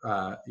to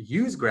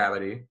use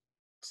gravity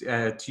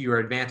to your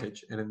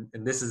advantage. And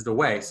this is the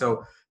way.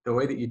 So the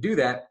way that you do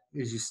that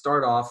is you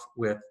start off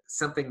with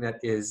something that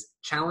is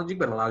challenging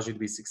but allows you to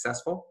be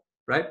successful,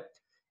 right?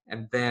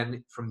 And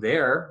then from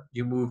there,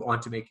 you move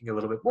on to making it a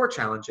little bit more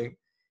challenging.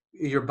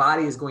 Your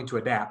body is going to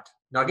adapt.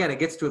 Now, again, it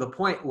gets to the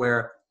point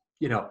where,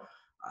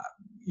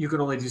 you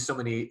can only do so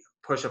many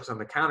push-ups on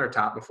the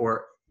countertop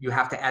before you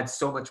have to add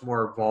so much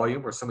more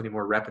volume or so many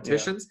more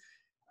repetitions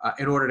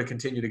in order to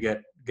continue to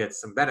get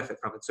some benefit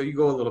from it. So you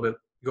go a little bit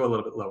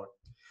lower.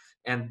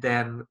 And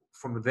then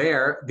from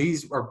there,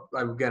 these are,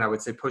 again, I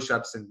would say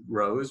push-ups and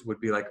rows would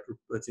be like,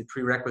 let's say,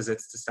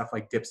 prerequisites to stuff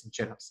like dips and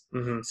chin-ups.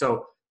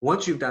 So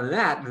once you've done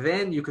that,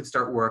 then you can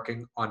start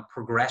working on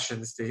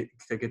progressions to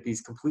get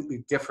these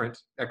completely different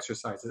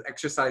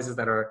exercises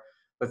that are,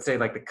 let's say,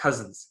 like the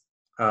cousins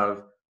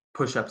of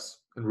push-ups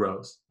and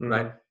rows,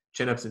 right?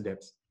 Chin-ups and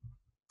dips.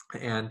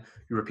 And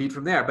you repeat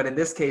from there. But in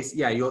this case,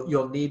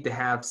 you'll need to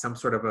have some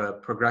sort of a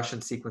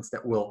progression sequence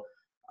that will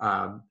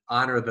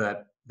honor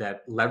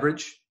that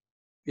leverage.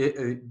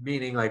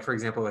 Meaning, like, for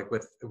example, like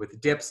with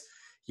dips,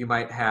 you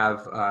might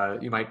have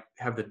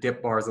the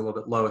dip bars a little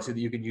bit low so that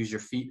you can use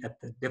your feet at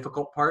the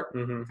difficult part,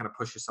 kind of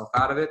push yourself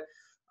out of it.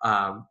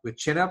 With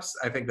chin-ups,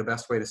 I think the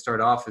best way to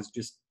start off is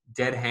just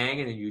dead hang,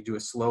 and then you do a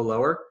slow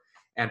lower,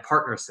 and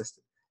partner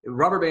assisted.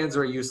 Rubber bands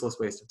are a useless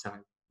waste of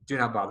time. Do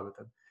not bother with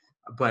them.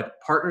 But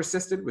partner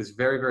assisted was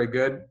very, very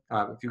good.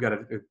 If you've got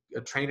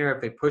a trainer,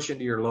 if they push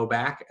into your low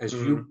back as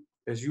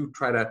you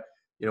try to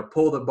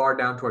pull the bar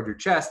down toward your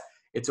chest,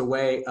 it's a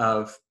way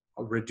of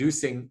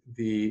reducing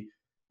the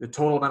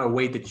total amount of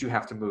weight that you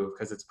have to move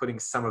because it's putting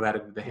some of that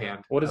into the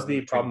hand. What is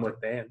the problem with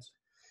bands?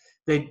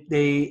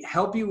 They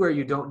help you where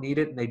you don't need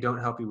it, and they don't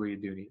help you where you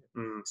do need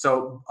it.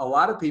 So a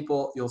lot of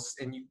people,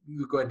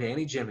 you go into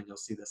any gym and you'll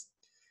see this.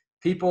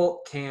 People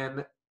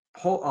can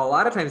pull, a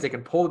lot of times they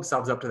can pull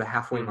themselves up to the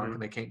halfway mark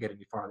and they can't get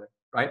any farther,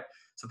 right?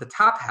 So the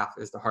top half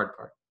is the hard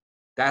part.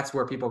 that's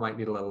where people might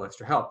need a little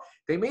extra help.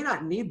 They may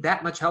not need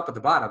that much help at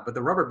the bottom, but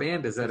the rubber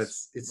band is at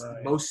its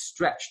right. most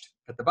stretched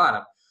at the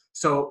bottom.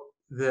 So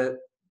the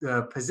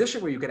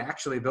position where you can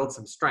actually build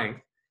some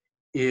strength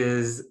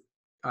is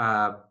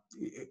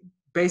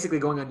basically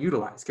going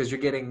unutilized, because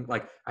you're getting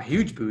like a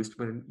huge boost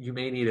when you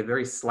may need a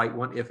very slight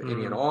one, if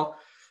any at all.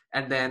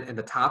 And then in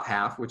the top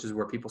half, which is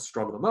where people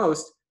struggle the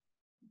most,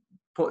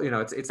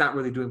 it's not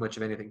really doing much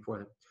of anything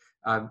for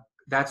them.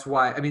 That's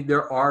why, I mean,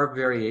 there are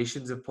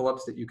variations of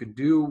pull-ups that you can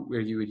do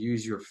where you would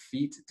use your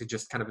feet to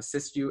just kind of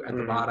assist you at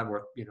the bottom,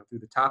 or through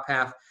the top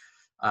half.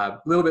 A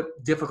little bit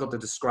difficult to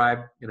describe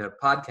in a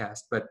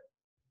podcast, but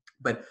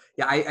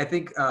yeah, I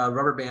think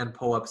rubber band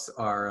pull-ups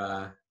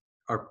are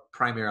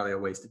primarily a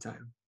waste of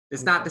time.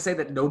 It's not to say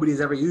that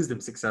nobody's ever used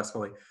them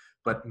successfully,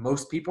 but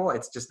most people,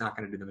 it's just not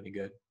going to do them any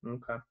good.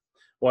 Okay.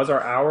 Well, as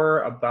our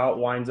hour about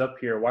winds up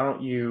here, why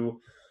don't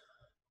you,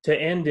 to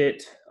end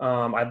it,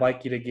 I'd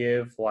like you to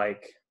give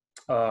like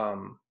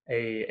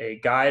a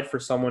guide for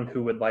someone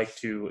who would like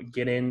to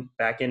get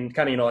back into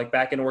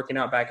working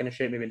out, back into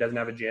shape, maybe doesn't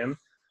have a gym,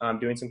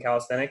 doing some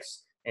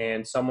calisthenics,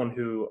 and someone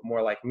who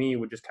more like me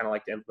would just kind of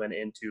like to implement it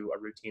into a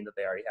routine that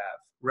they already have.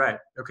 Right.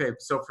 Okay.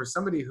 So for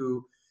somebody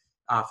who,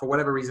 for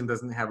whatever reason,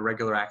 doesn't have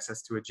regular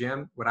access to a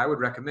gym, what I would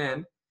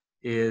recommend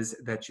is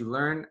that you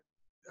learn,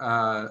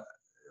 I'll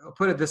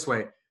put it this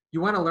way,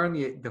 you want to learn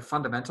the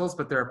fundamentals,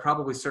 but there are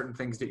probably certain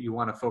things that you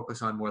want to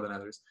focus on more than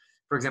others.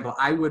 For example,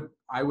 I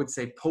would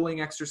say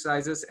pulling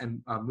exercises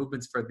and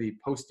movements for the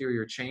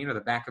posterior chain or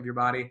the back of your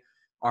body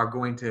are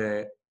going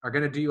to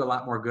do you a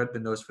lot more good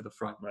than those for the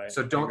front. Right.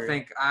 So don't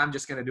think I'm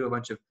just going to do a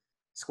bunch of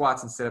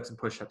squats and sit-ups and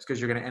push-ups, because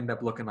you're going to end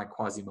up looking like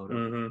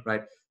Quasimodo,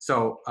 right?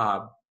 So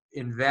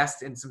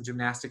invest in some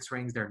gymnastics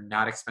rings. They're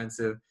not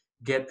expensive.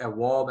 Get a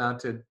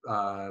wall-mounted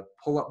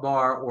pull-up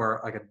bar,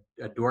 or like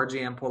a door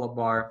jam pull-up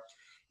bar,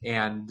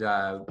 and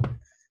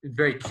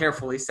very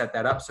carefully set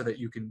that up so that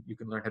you can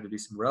learn how to do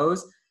some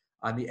rows.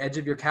 On the edge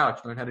of your couch,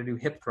 learn how to do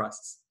hip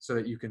thrusts so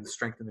that you can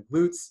strengthen the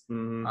glutes,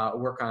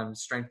 work on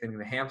strengthening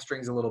the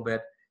hamstrings a little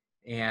bit,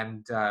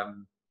 and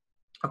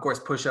of course,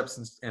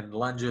 push-ups and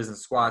lunges and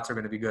squats are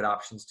going to be good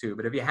options too.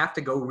 But if you have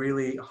to go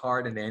really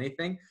hard into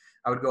anything,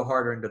 I would go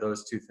harder into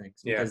those two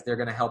things, because they're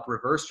going to help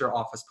reverse your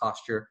office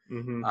posture,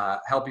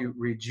 help you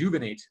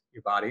rejuvenate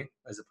your body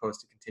as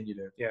opposed to continue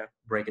to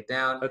break it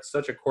down. That's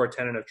such a core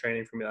tenet of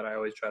training for me that I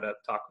always try to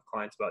talk with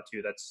clients about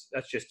too. That's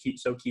just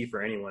so key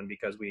for anyone,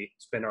 because we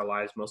spend our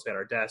lives mostly at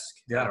our desk,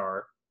 at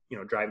our,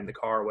 driving the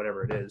car or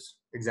whatever it is.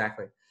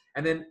 Exactly.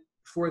 And then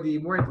for the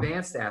more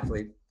advanced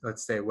athlete,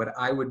 let's say, what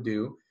I would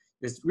do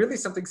is really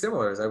something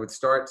similar. Is I would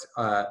start,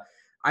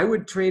 I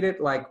would treat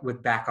it like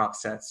with back off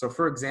sets. So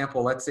for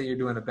example, let's say you're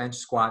doing a bench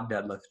squat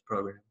deadlift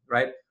program,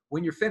 right?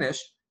 When you're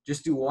finished,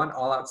 just do one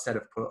all-out set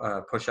of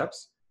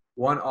push-ups,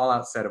 one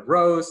all-out set of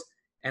rows,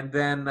 and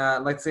then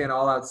let's say an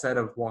all-out set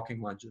of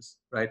walking lunges,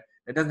 right?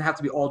 It doesn't have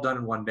to be all done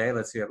in one day.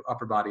 Let's say you have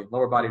upper body and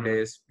lower body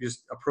days,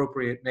 just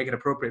make it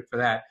appropriate for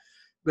that.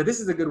 But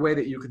this is a good way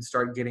that you can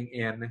start getting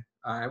in.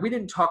 We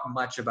didn't talk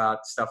much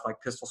about stuff like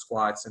pistol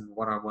squats and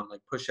one-on-one leg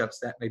push-ups.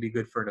 That may be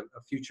good for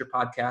a future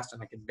podcast on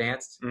like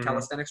advanced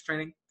calisthenics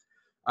training.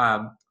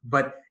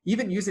 But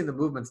even using the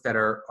movements that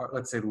are,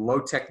 let's say, low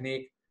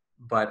technique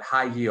but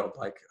high yield,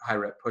 like high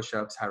rep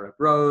push-ups, high rep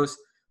rows.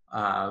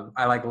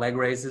 I like leg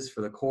raises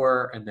for the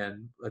core, and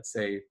then let's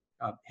say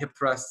hip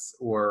thrusts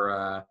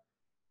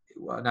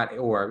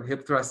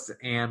hip thrusts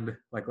and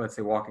like, let's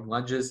say, walking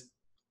lunges.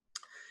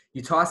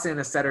 You toss in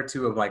a set or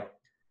two of like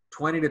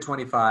 20 to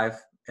 25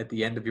 at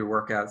the end of your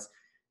workouts,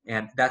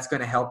 and that's going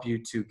to help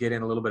you to get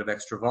in a little bit of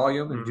extra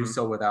volume and do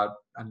so without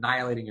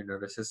annihilating your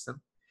nervous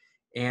system.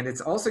 And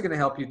it's also going to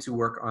help you to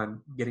work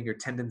on getting your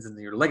tendons and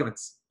your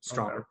ligaments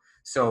stronger. Okay.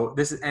 So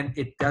and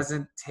it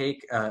doesn't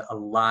take a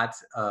lot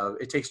of,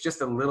 it takes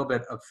just a little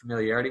bit of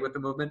familiarity with the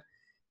movement,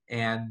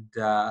 and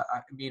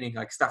meaning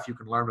like stuff you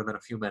can learn within a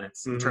few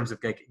minutes in terms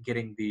of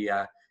getting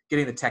the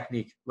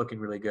technique looking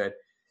really good.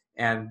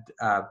 And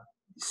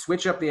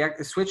switch up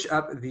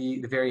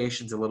the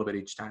variations a little bit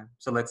each time.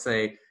 So let's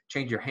say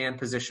change your hand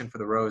position for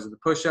the rows and the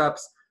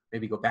push-ups,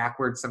 maybe go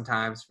backwards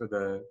sometimes for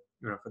the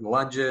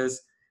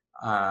lunges,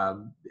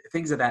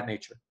 things of that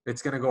nature.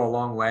 It's going to go a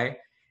long way,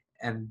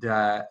 and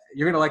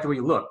you're going to like the way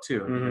you look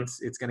too. I mean,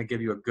 it's going to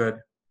give you a good,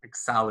 like,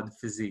 solid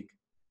physique.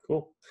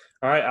 Cool.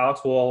 All right,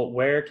 Alex. Well,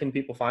 where can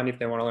people find you if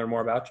they want to learn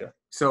more about you?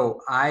 So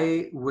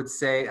I would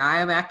say I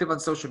am active on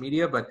social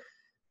media, but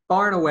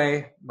far and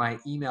away, my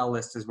email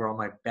list is where all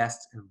my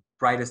best and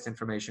brightest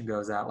information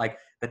goes out, like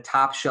the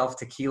top shelf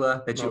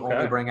tequila that you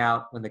only bring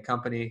out when the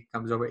company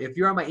comes over. If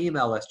you're on my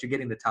email list, you're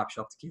getting the top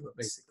shelf tequila,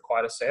 basically. It's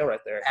quite a sale right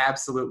there.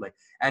 Absolutely.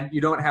 And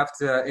you don't have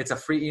to, it's a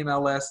free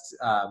email list.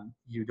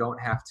 You don't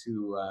have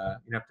to,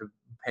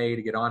 pay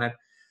to get on it.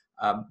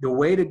 The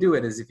way to do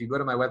it is if you go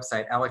to my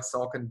website,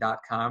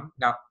 alexsalkin.com.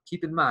 Now,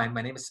 keep in mind,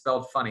 my name is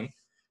spelled funny.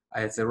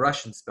 It's a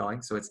Russian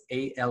spelling, so it's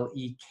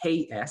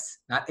Aleks,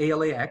 not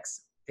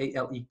Alex,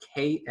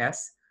 Aleks.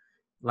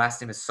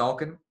 Last name is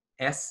Salkin,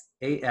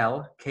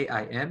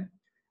 Salkin,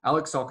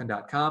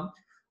 alexsalkin.com.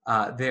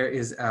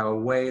 there's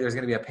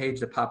going to be a page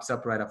that pops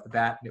up right off the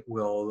bat. And it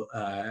will,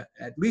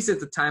 at least at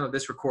the time of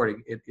this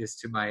recording, it is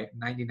to my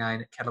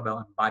 99 kettlebell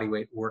and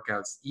bodyweight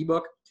workouts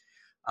ebook.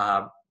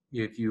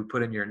 If you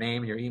put in your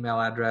name and your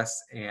email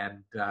address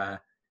and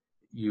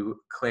you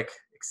click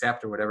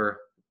accept or whatever it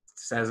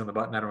says on the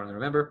button, I don't really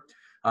remember,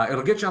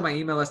 it'll get you on my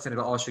email list, and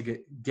it'll also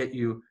get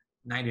you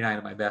 99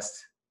 of my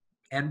best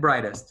and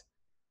brightest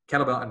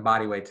kettlebell and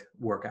bodyweight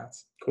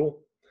workouts. Cool.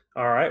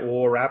 All right. Well,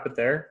 we'll wrap it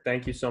there.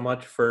 Thank you so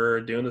much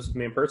for doing this with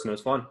me in person. It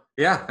was fun.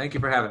 Yeah. Thank you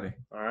for having me.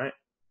 All right.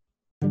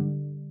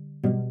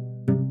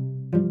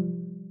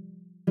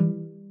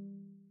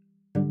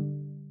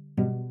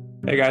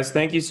 Hey guys,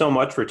 thank you so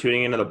much for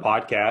tuning into the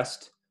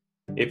podcast.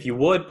 If you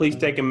would, please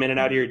take a minute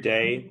out of your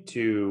day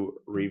to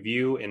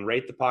review and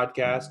rate the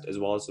podcast as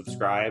well as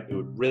subscribe. It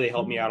would really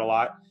help me out a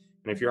lot.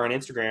 And if you're on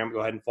Instagram,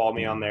 go ahead and follow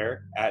me on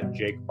there at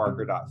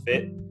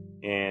jakeparker.fit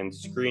and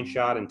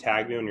screenshot and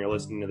tag me when you're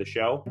listening to the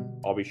show.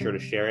 I'll be sure to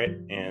share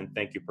it and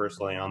thank you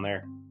personally on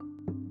there.